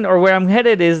saying, or where I'm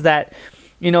headed, is that,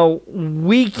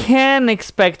 we can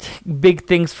expect big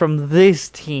things from this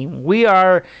team. We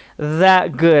are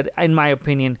that good, in my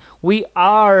opinion. We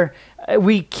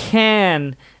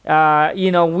can,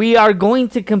 we are going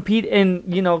to compete in,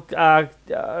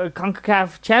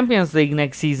 CONCACAF Champions League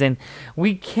next season.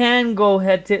 We can go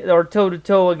toe to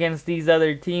toe against these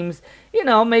other teams.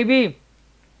 Maybe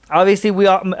Obviously,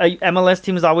 MLS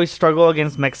teams always struggle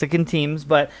against Mexican teams,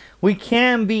 but we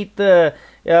can beat the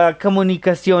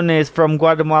Comunicaciones from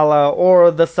Guatemala or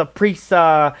the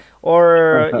Saprissa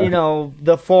or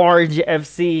the Forge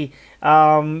FC.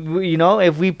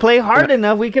 If we play hard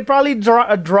enough, we could probably draw.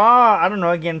 I don't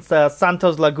know, against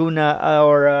Santos Laguna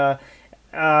or.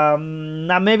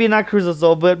 Maybe not Cruz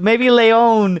Azul, but maybe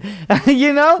Leon.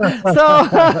 So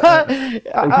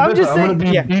I'm just saying. I'm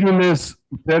gonna be beating this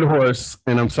dead horse,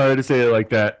 and I'm sorry to say it like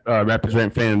that, Raptors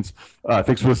Rant fans.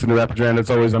 Thanks for listening to Raptors Rant. As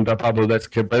always, I'm Don Pablo. That's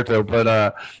Gilberto.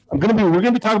 But we're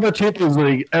gonna be talking about Champions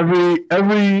League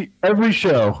every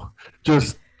show.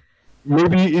 Just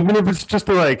maybe even if it's just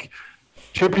a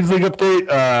Champions League update.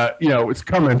 It's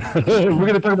coming. We're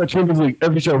gonna talk about Champions League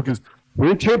every show because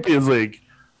we're in Champions League.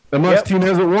 The MLS team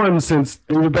hasn't won since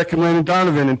David Beckham, Landon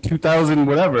Donovan in 2000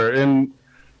 whatever, and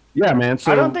yeah, man.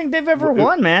 So I don't think they've ever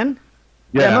won, man.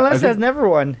 Yeah, MLS has never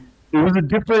won. It was a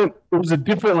different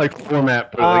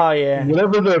format. But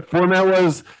whatever the format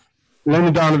was,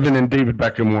 Landon Donovan and David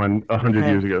Beckham won 100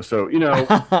 years ago. So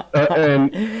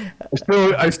and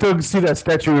I still see that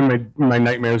statue in my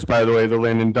nightmares. By the way, the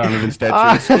Landon Donovan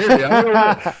statue is scary. I don't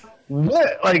know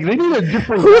what they need a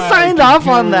different. Who signed off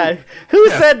on that? Who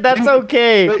said that's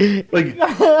okay?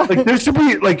 There should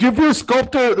be if you're a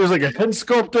sculptor, there's a head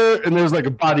sculptor and there's a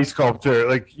body sculptor.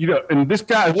 And this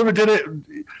guy, whoever did it,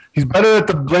 he's better at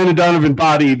the Landon Donovan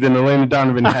body than the Landon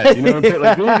Donovan head. You know what I'm saying?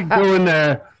 They need to go in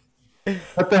there,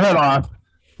 cut the head off,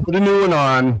 put a new one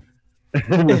on,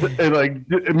 and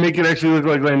make it actually look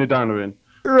like Landon Donovan.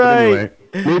 Right.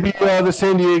 Anyway, maybe the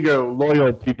San Diego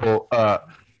Loyal people.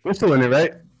 We're still in it,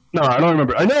 right? No, I don't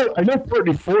remember. I know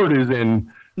Courtney Ford is in.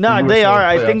 No, they are.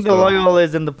 I think the Loyal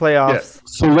is in the playoffs. Yeah.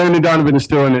 So Landon Donovan is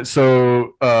still in it.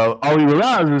 So Oli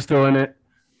Raraz is still in it.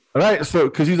 All right. So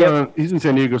because he's in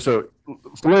San Diego, so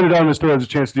Landon Donovan still has a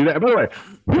chance to do that. By the way,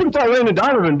 we would thought Landon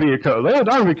Donovan be a coach. Landon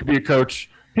Donovan could be a coach.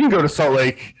 He can go to Salt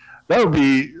Lake. That would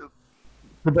be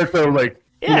the best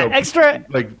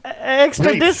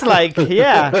extra dislike.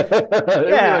 Yeah.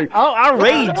 Yeah. I'll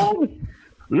rage. But,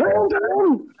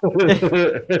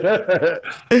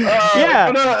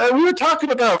 we were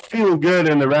talking about feeling good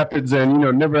in the Rapids and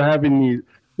never having these.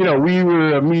 We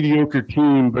were a mediocre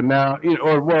team, but now we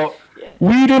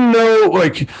didn't know.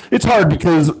 It's hard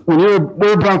because we're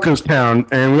a Broncos town,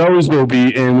 and we always will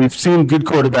be, and we've seen good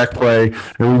quarterback play,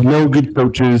 and we know good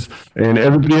coaches, and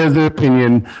everybody has their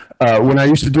opinion. When I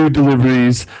used to do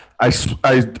deliveries, I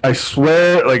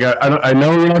swear, I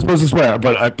know we're not supposed to swear,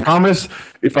 but I promise,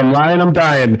 if I'm lying, I'm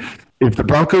dying. If the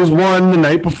Broncos won the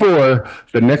night before,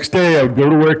 the next day I would go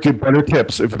to work, get better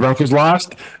tips. If the Broncos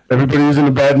lost, everybody was in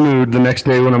a bad mood the next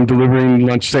day when I'm delivering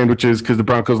lunch sandwiches because the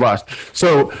Broncos lost.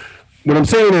 So what I'm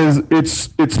saying is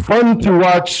it's fun to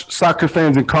watch soccer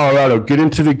fans in Colorado get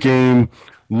into the game,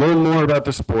 learn more about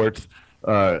the sport,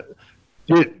 I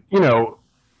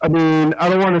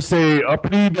don't want to say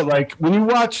uppity, but when you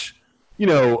watch,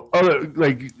 other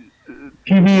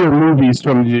TV or movies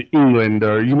from England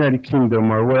or United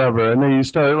Kingdom or wherever, and then you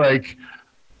start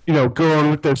going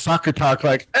with their soccer talk,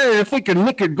 hey, if we can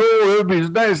nick a goal, it would be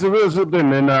nice or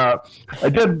something. And I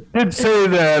did say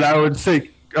that I would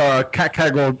say cat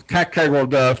caggled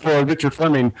for Richard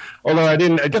Fleming, although I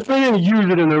definitely didn't use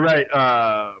it in the right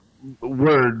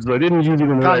words. I didn't use it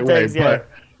in the right way. But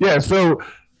yeah, so.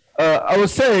 I would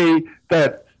say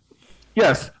that,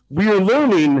 yes, we are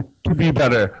learning to be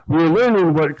better. We're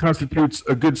learning what constitutes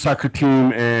a good soccer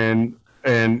team and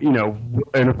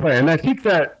a play. And I think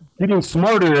that getting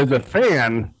smarter as a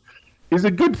fan is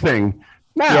a good thing.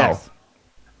 Now,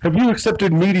 have you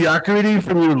accepted mediocrity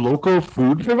from your local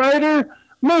food provider?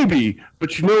 Maybe.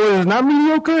 But you know what is not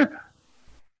mediocre?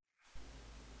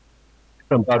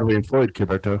 I'm Broadway and Floyd,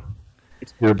 Gilberto.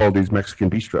 It's Garibaldi's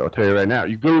Mexican Bistro. I'll tell you right now.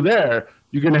 You go there,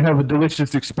 you're going to have a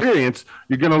delicious experience.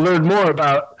 You're going to learn more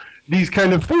about these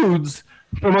kind of foods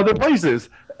from other places.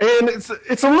 And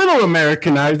it's a little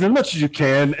Americanized as much as you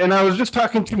can. And I was just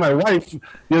talking to my wife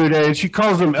the other day, and she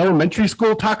calls them elementary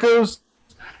school tacos.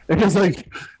 And it's like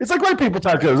white people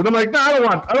tacos. And I'm like, no, I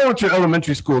don't want your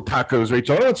elementary school tacos,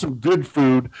 Rachel. I want some good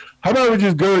food. How about we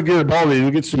just go to Garibaldi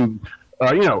and get some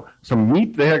some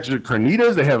meat. They have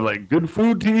carnitas. They have good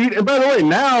food to eat. And by the way,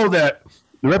 now that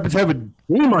the Rapids have a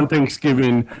game on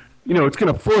Thanksgiving, it's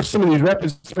going to force some of these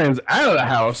Rapids fans out of the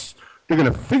house. They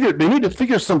need to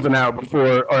figure something out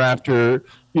before or after,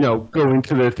 going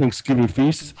to their Thanksgiving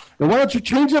feasts. And why don't you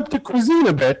change up the cuisine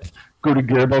a bit? Go to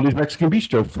Garibaldi's Mexican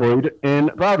Bistro, Floyd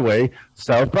and Broadway,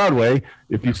 South Broadway.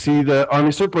 If you see the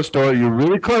Army Surplus store, you're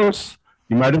really close.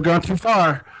 You might have gone too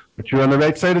far, but you're on the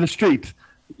right side of the street.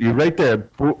 You're right there,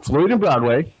 Floyd and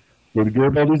Broadway. Go to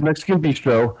Garibaldi's Mexican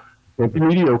Bistro, Don't be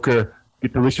mediocre.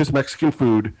 Get delicious Mexican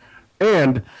food.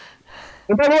 And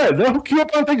by the way, they'll hook you up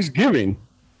on Thanksgiving.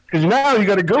 Because now you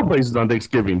got to go places on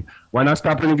Thanksgiving. Why not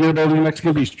stop in and get a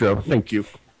Mexican bistro? Thank you.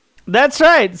 That's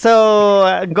right.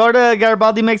 So go to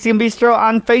Garibaldi Mexican Bistro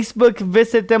on Facebook.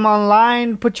 Visit them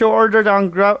online. Put your order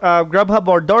on Grubhub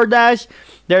or DoorDash.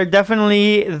 They're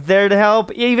definitely there to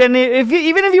help. Even if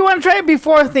you want to try it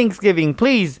before Thanksgiving,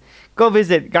 please go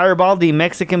visit Garibaldi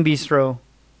Mexican Bistro.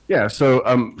 Yeah. So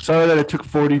sorry that it took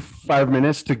 45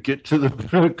 minutes to get to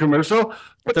the commercial,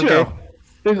 but it's okay.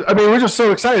 I mean, we're just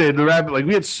so excited. The Rapids,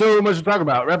 we had so much to talk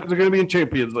about. Rapids are going to be in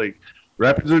Champions League.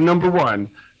 Rapids are number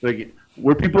one.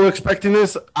 Were people expecting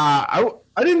this? I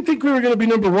didn't think we were going to be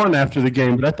number one after the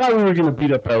game, but I thought we were going to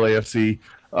beat up LAFC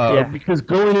because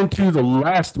going into the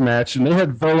last match, and they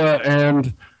had Vela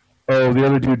and the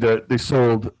other dude that they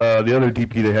sold, the other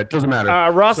DP they had. Doesn't matter.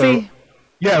 Rossi?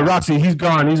 So, Rossi, he's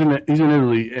gone. He's in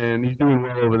Italy, and he's doing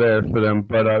well over there for them.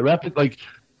 But Rapid,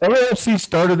 LAFC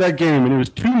started that game, and it was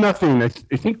 2-0,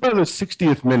 I think by the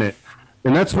 60th minute.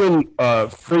 And that's when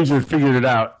Fraser figured it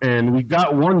out. And we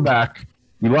got one back.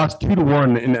 We lost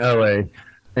 2-1 in LA,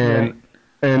 and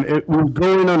it was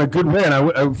going on a good way.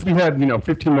 And if we had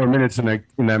 15 more minutes in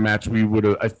that match, we would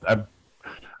have.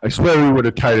 I swear we would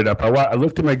have tied it up. I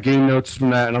looked at my game notes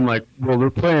from that, and I'm like, well, they're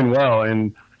playing well.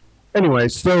 And anyway,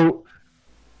 so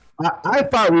I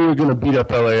thought we were going to beat up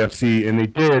LAFC, and they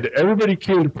did. Everybody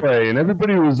came to play, and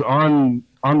everybody was on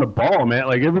the ball, man.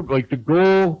 The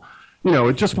goal.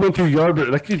 It just went through yard.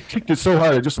 He kicked it so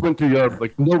hard, it just went through yard.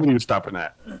 Nobody was stopping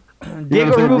that.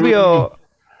 Diego Rubio.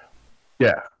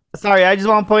 Yeah. Sorry, I just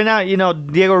want to point out,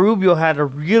 Diego Rubio had a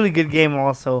really good game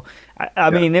also.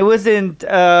 I mean, it wasn't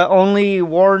only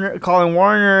Colin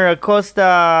Warner,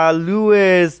 Acosta,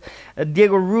 Lewis,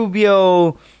 Diego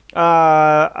Rubio,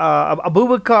 Abubakar.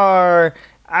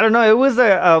 I don't know. It was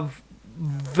a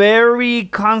very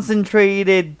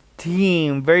concentrated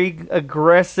team, very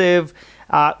aggressive,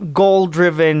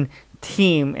 goal-driven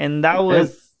team, and that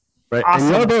was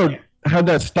awesome. And had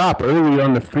that stop early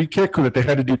on the free kick that they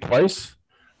had to do twice.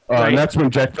 And that's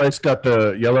when Jack Price got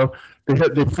the yellow. They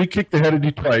had the free kick they had to do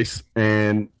twice,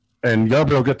 and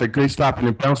Yarbrough got the great stop, and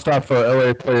it bounced off a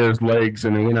LA player's legs,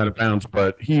 and it went out of bounds.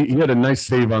 But he had a nice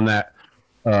save on that.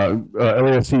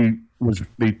 LAFC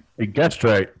they guessed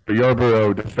right, but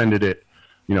Yarbrough defended it,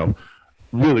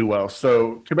 really well.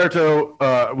 So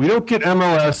Gilberto, we don't get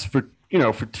MLS for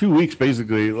 2 weeks,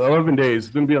 basically 11 days.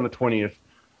 It's going to be on the 20th.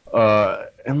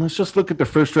 And let's just look at the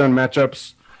first round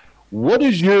matchups. What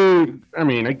is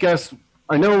I guess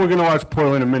I know we're going to watch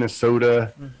Portland and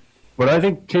Minnesota, but I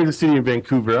think Kansas City and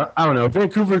Vancouver, I don't know. If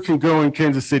Vancouver can go in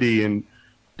Kansas City and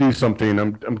do something,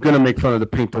 I'm going to make fun of the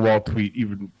paint the wall tweet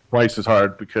even twice as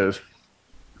hard because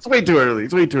it's way too early.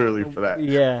 It's way too early for that.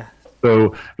 Yeah.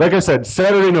 So, like I said,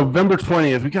 Saturday, November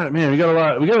 20th, we got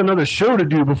another show to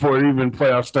do before even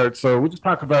playoffs start. So we'll just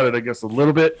talk about it, I guess, a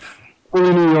little bit.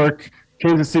 Early New York,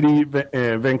 Kansas City,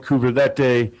 Vancouver that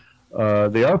day.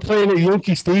 They are playing at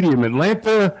Yankee Stadium.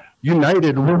 Atlanta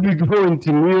United will be going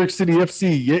to New York City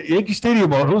FC. Yankee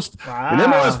Stadium will host an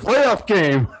MLS playoff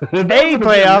game.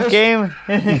 Playoff game.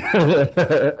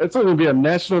 It's going to be on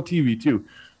national TV, too.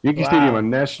 Yankee Stadium on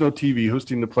national TV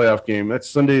hosting the playoff game. That's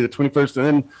Sunday the 21st. And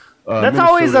then that's Minnesota.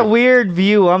 Always a weird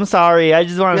view. I'm sorry. I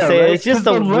just want to say it's just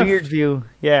a weird view.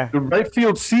 Yeah. The right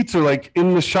field seats are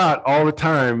in the shot all the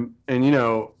time. And,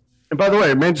 and by the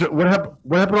way, man, what happened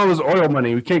to all this oil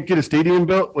money? We can't get a stadium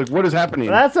built? What is happening?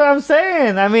 That's what I'm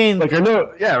saying. I mean, I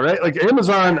know, yeah, right?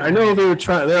 Amazon, I know they're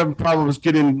having problems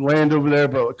getting land over there,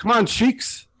 but come on,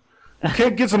 sheiks. We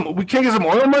can't get some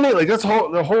oil money? That's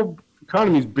the whole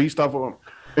economy is based off of.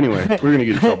 Anyway, we're going to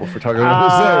get in trouble for talking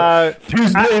about this.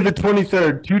 Tuesday the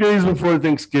 23rd, 2 days before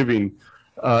Thanksgiving,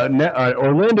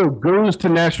 Orlando goes to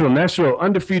Nashville. Nashville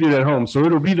undefeated at home. So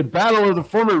it'll be the battle of the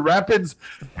former Rapids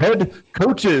head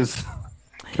coaches.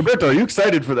 Gilberto, are you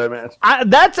excited for that match?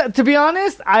 To be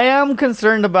honest, I am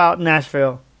concerned about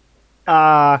Nashville.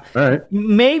 All right.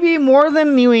 Maybe more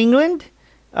than New England.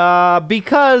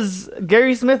 Because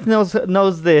Gary Smith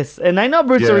knows this. And I know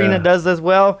Bruce Arena does as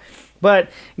well.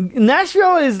 But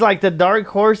Nashville is the dark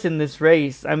horse in this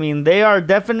race. I mean, they are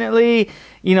definitely,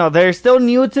 they're still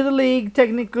new to the league,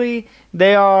 technically.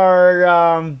 They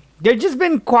are, they've just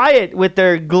been quiet with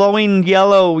their glowing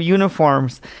yellow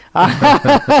uniforms.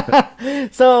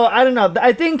 So, I don't know.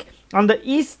 I think on the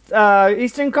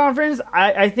Eastern Conference,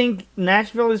 I think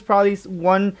Nashville is probably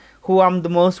one who I'm the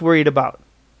most worried about.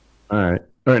 All right,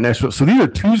 Nashville. So these are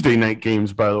Tuesday night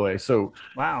games, by the way. So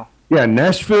wow. Yeah,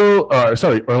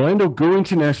 Orlando going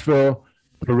to Nashville.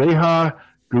 Pareja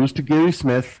goes to Gary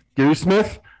Smith. Gary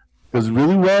Smith, does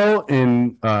really well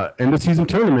in end of season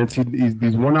tournaments.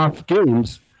 These one-off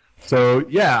games. So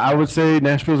yeah, I would say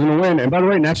Nashville's going to win. And by the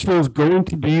way, Nashville is going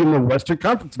to be in the Western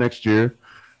Conference next year.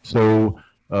 So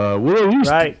we'll at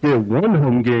least get one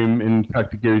home game and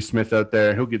talk to Gary Smith out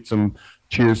there. He'll get some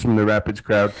cheers from the Rapids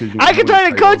crowd. I can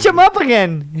try to coach him up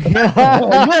again.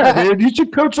 Yeah, dude, you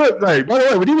should coach up. Right. By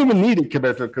the way, we didn't even need a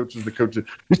Quebec coaches to coach it.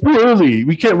 It's too early.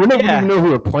 We can't. We're not even know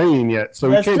who are playing yet. So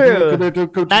that's we can't true. do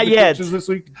Quebec coaches, not yet. coaches this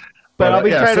week. But I'll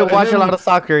be trying to watch a lot of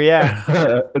soccer.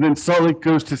 Yeah. And then Salt Lake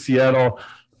goes to Seattle.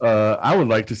 I would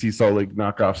like to see Salt Lake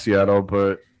knock off Seattle,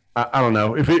 but I don't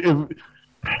know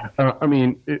I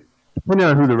mean, depending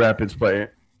on who the Rapids play,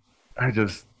 I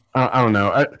don't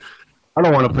know. I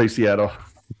don't want to play Seattle.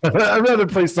 I'd rather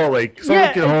play Salt Lake. Salt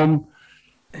Lake at home.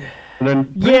 And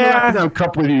then down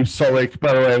cup with you, Salt Lake.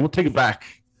 By the way, we'll take it back.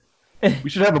 We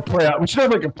should have a playoff. We should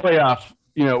have like a playoff.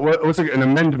 You know, what's like an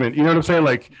amendment? You know what I'm saying?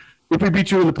 Like, if we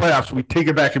beat you in the playoffs, we take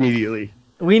it back immediately.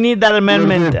 We need that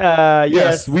amendment.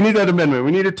 Yes, we need that amendment.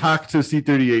 We need to talk to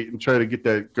C38 and try to get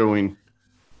that going.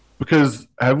 Because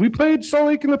have we played Salt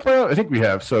Lake in the playoff? I think we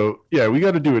have. So yeah, we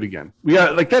got to do it again. We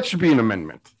got that should be an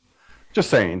amendment. Just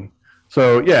saying.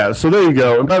 So yeah, so there you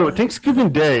go. And by the way,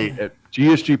 Thanksgiving Day at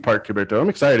GSG Park, Quebec. I'm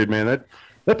excited, man.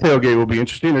 That tailgate will be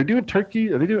interesting. They're doing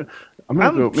turkey. Are they doing? I'm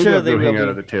sure I'll go hang out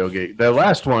at the tailgate. The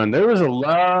last one, there was a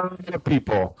lot of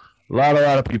people. A lot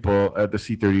of people at the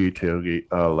C38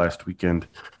 tailgate last weekend.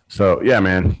 So, yeah,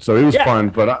 man. So, it was fun.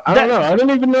 But I don't know. I don't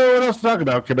even know what else to talk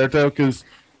about, Queberto, because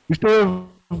we still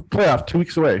have playoff 2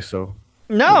 weeks away. So.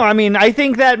 No, I mean, I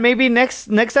think that maybe next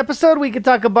episode we could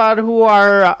talk about who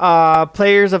our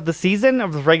players of the season,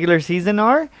 of the regular season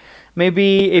are.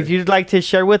 Maybe if you'd like to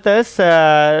share with us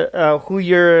who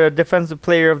your defensive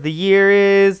player of the year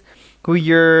is, who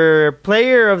your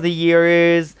player of the year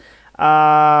is,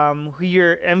 who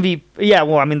your MVP? Yeah,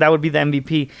 well, I mean that would be the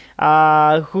MVP.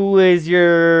 Who is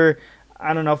your?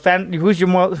 I don't know. Fan? Who's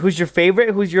your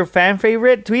favorite? Who's your fan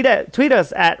favorite? Tweet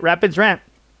us at Rapids Rant.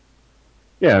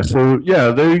 Yeah. So yeah,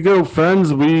 there you go,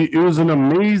 friends. It was an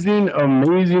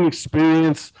amazing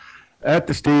experience at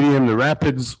the stadium. The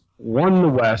Rapids won the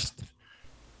West.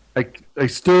 I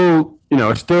still,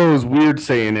 it still is weird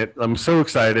saying it. I'm so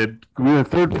excited. We were in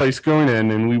third place going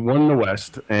in, and we won the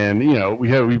West. And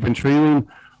we've been trailing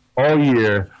all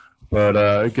year, but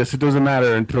I guess it doesn't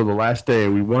matter until the last day.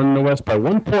 We won the West by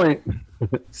 1 point.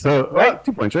 So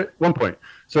 2 points, right? 1 point.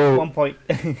 So 1 point.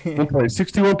 1 point.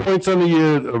 61 points on the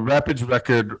year. A Rapids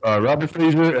record. Robert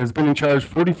Fraser has been in charge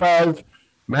 45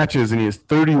 matches, and he has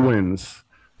 30 wins.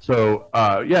 So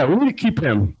we need to keep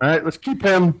him. All right, let's keep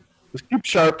him. Let's keep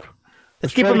sharp.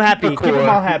 Let's keep them happy. Keep them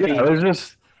all happy. Yeah,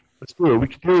 let's do it. We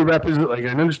can do Rapids. Like, I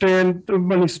understand the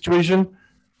money situation.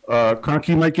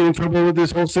 Kroenke might get in trouble with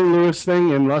this whole St. Louis thing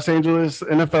in Los Angeles.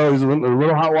 NFL is a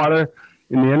little hot water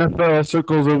in the NFL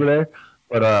circles over there.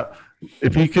 But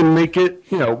if he can make it,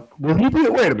 will he be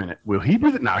there? Wait a minute. Will he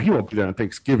be there? No, he won't be there on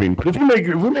Thanksgiving. But if we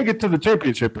make it to the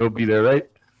championship, he'll be there, right?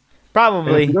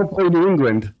 Probably. And if we don't play New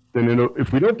England. Then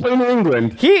if we don't play New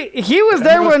England, he was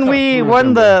there when we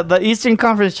won the Eastern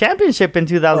Conference Championship in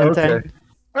 2010. Oh, okay.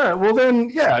 All right. Well,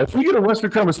 then, if we get a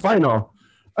Western Conference final,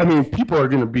 I mean, people are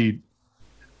going to be.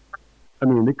 I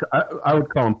mean, I would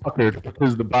call him puckered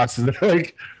because the boss is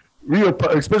like real,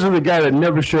 especially the guy that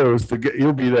never shows.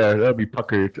 He'll be there. That'll be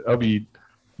puckered. Should we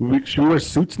wear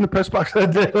suits in the press box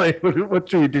that day? Like, what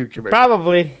should we do?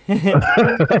 Probably.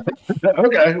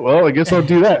 Okay. Well, I guess I'll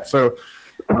do that. So.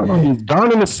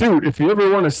 Don in a suit. If you ever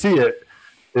want to see it,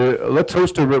 let's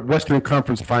host a Western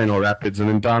Conference final, Rapids, and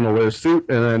then Don will wear a suit,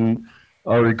 and then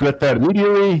I'll regret that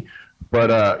immediately.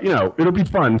 But it'll be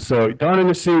fun. So Don in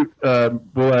a suit. I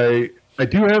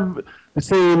do have the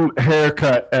same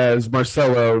haircut as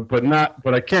Marcelo, but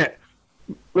I can't.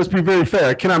 Let's be very fair.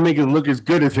 I cannot make it look as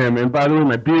good as him. And by the way,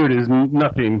 my beard is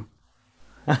nothing.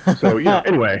 So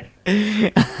anyway.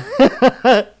 Excuse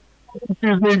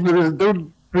me for this.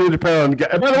 Don't. And by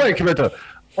the way, Kaveta,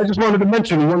 I just wanted to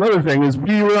mention one other thing is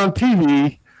we were on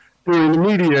TV during the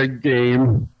media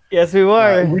game. Yes, we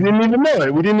were. We didn't even know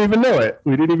it. We didn't even know it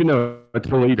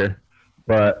until later.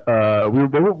 But what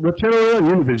channel were we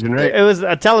on? Univision, right? It was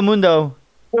Telemundo.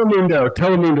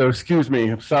 Telemundo, excuse me.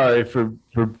 I'm sorry for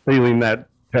failing that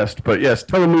test. But yes,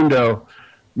 Telemundo,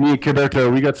 me and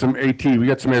Caberto, we got some AT. We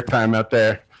got some airtime out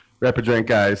there. Rapid Drink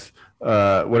guys.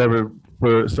 Whatever.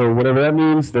 So whatever that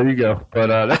means, there you go. But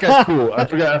that guy's cool. I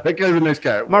forgot. That guy's a nice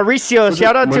guy. Mauricio,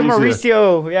 shout out to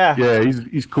Mauricio. Yeah,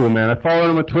 he's cool, man. I follow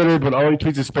him on Twitter, but all he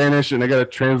tweets is Spanish, and I gotta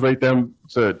translate them,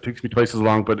 so it takes me twice as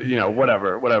long. But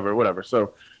whatever.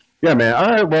 So, yeah, man. All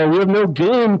right. Well, we have no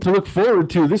game to look forward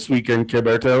to this weekend,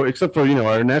 Caberto, except for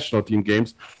our national team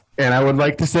games. And I would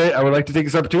like to take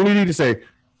this opportunity to say,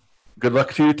 good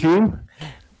luck to your team.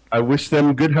 I wish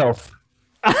them good health.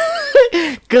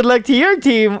 Good luck to your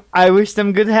team. I wish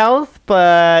them good health,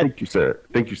 but... Thank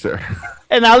you, sir.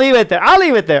 And I'll leave it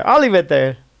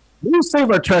there. We'll save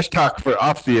our trash talk for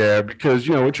off the air because,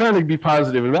 we're trying to be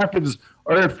positive. And Rapids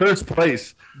are in first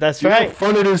place. That's right. right. How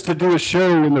fun it is to do a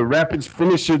show when the Rapids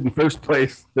finish in first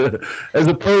place as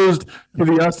opposed to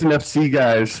the Austin FC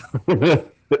guys.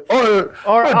 or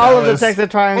all Dallas, of the Texas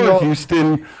Triangle. Or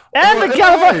Houston. And the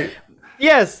California.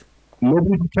 Yes.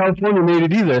 Nobody from California made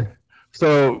it either.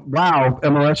 So, wow,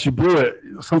 MLS, you blew it.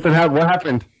 Something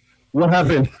happened. What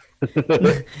happened?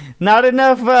 Not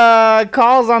enough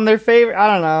calls on their favorite. I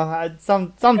don't know.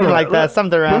 Something like that.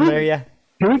 Something around there, yeah.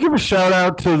 Can we give a shout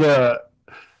out to the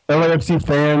LAFC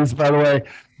fans, by the way?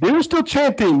 They were still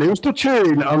chanting. They were still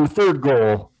cheering on the third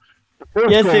goal.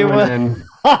 Yes, they were.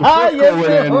 Yes,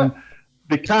 they were.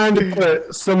 They kind of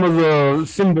put some of the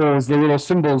little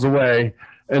symbols away.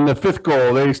 And the fifth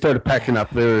goal, they started packing up.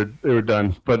 They were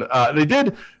done. But they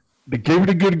gave it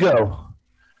a good go.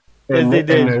 Yes, they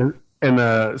did. And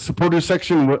the supporter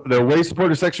section, the away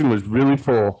supporter section was really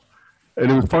full. And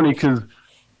it was funny because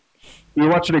we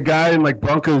were watching a guy in like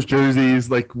Broncos jerseys,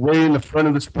 like way in the front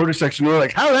of the supporter section. We were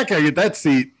like, how did that guy get that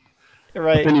seat?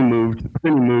 Right. But then he moved.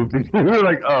 We were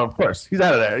like, oh, of course. He's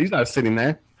out of there. He's not sitting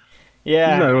there.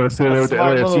 Yeah. He's not going to sit there with the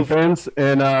LAFC fans.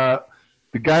 And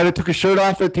the guy that took his shirt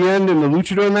off at the end in the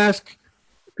luchador mask,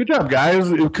 good job,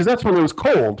 guys, because that's when it was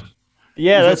cold.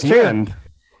 Yeah, that's true.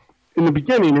 In the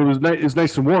beginning, it was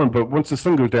nice and warm, but once the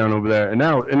sun goes down over there, and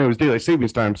it was daylight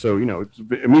savings time, so it's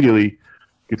immediately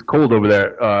gets cold over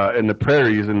there in the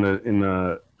prairies in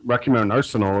the Rocky Mountain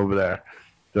Arsenal over there.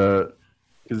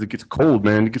 Because it gets cold,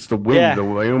 man. It gets the wind. Yeah. The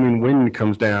Wyoming wind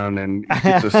comes down and it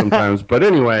gets us sometimes. But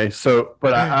anyway,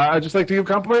 I just like to give a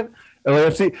compliment.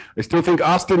 LAFC. I still think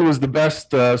Austin was the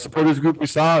best supporters group we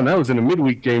saw, and that was in a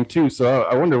midweek game too. So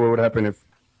I wonder what would happen if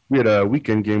we had a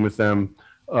weekend game with them.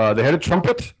 They had a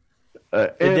trumpet.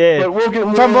 They did. But we'll get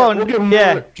more,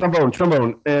 trombone.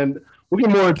 Trombone, and we'll get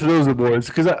more into those awards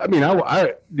because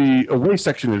the away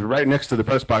section is right next to the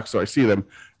press box, so I see them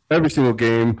every single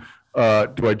game.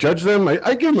 Do I judge them?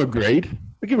 I give them a grade.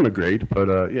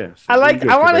 But yeah. So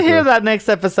I want to hear that next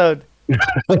episode.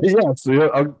 Yeah,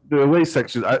 so the away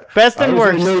section. Best and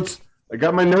worst. Notes. I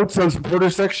got my notes on supporter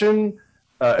section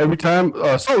every time.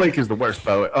 Salt Lake is the worst,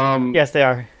 by the way. Yes, they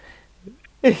are.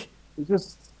 They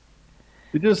just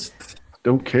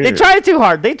don't care. They try too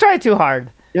hard.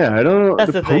 Yeah, I don't know.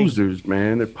 That's They're the thing. posers,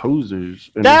 man. They're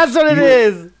posers. And that's what it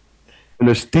is. And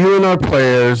they're stealing our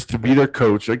players to be their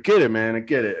coach. I get it, man. I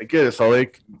get it. Salt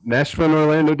Lake, Nashville, and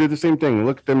Orlando did the same thing.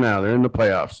 Look at them now. They're in the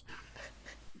playoffs.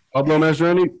 Pablo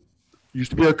Mascherani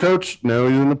used to be a coach. Now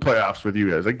he's in the playoffs with you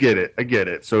guys. I get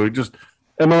it. So just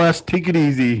MLS, take it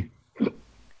easy.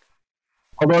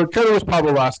 Although I kind of wish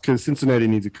Pablo lost because Cincinnati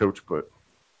needs a coach, but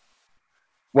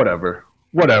whatever.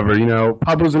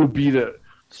 Pablo's going to be the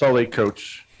Salt Lake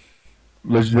coach.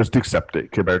 Let's just accept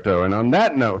it, Gilberto. And on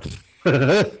that note, on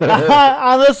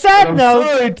the sad note,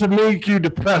 I'm sorry to make you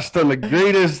depressed on the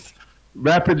greatest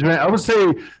Rapids rant. I would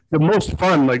say the most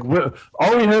fun. Like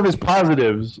all we have is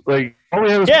positives.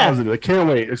 Positive. I can't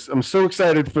wait. I'm so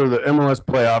excited for the MLS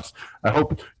playoffs. I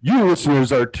hope you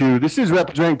listeners are too. This is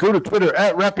Rapids Rant. Go to Twitter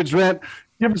at Rapids Rant.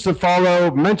 Give us a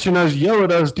follow. Mention us. Yell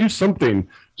at us. Do something.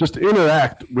 Just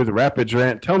interact with Rapids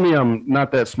Rant. Tell me I'm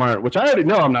not that smart, which I already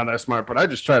know I'm not that smart, but I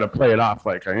just try to play it off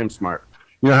like I am smart.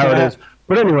 You know how it is.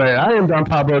 But anyway, I am Don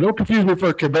Pablo. Don't confuse me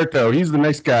for Gilberto. He's the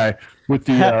nice guy with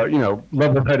the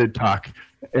level-headed talk,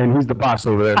 and he's the boss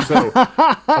over there. So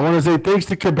I want to say thanks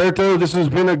to Gilberto. This has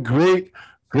been a great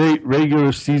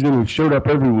regular season. We've showed up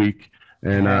every week,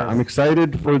 and I'm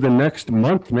excited for the next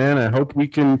month, man. I hope we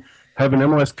can have an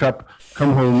MLS Cup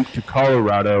come home to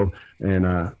Colorado. And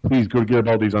please go to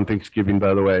Garibaldi's on Thanksgiving,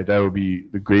 by the way. That would be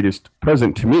the greatest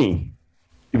present to me,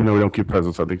 even though we don't give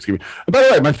presents on Thanksgiving. And by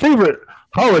the way, my favorite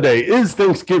holiday is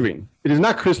Thanksgiving. It is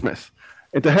not Christmas.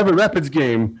 And to have a Rapids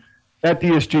game at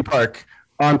DSG Park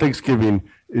on Thanksgiving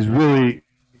is really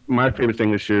my favorite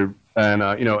thing this year. And,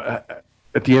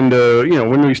 at the end of,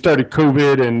 when we started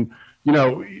COVID and, when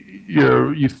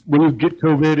you get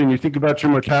COVID and you think about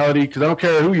your mortality, because I don't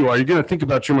care who you are, you're going to think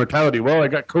about your mortality. Well, I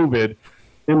got COVID.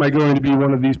 Am I going to be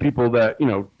one of these people that,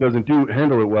 doesn't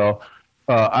handle it well?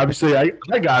 Obviously, I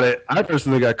got it. I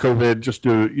personally got COVID, just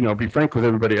to, be frank with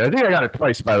everybody. I think I got it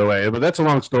twice, by the way, but that's a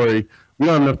long story. We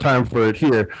don't have enough time for it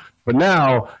here. But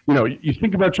now, you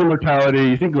think about your mortality.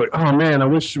 You think like, oh, man, I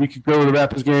wish we could go to the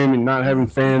Rapids game and not having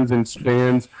fans and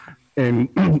stands. And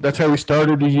that's how we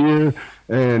started the year.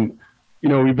 And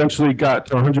we eventually got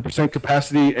to 100%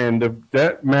 capacity, and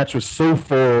that match was so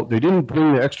full. They didn't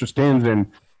bring the extra stands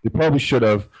in. They probably should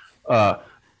have.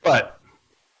 But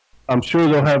I'm sure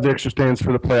they'll have the extra stands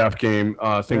for the playoff game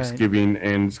Thanksgiving,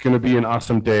 and it's going to be an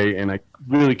awesome day, and I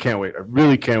really can't wait.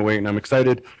 And I'm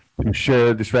excited to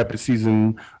share this Rapid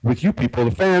season with you people,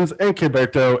 the fans, and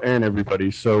Gilberto, and everybody.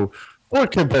 So, for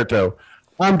Gilberto,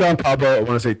 I'm Don Pablo. I want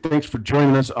to say thanks for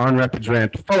joining us on Rapids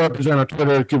Rant. Follow Rapids Rant on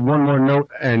Twitter. Give one more note,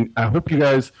 and I hope you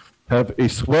guys have a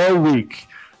swell week.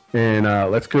 And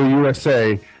let's go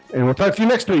USA. And we'll talk to you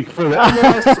next week for the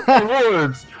MLS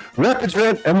Awards. Rapids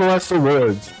Rant MLS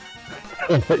Awards.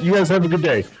 You guys have a good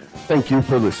day. Thank you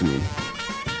for listening.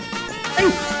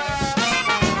 Hey.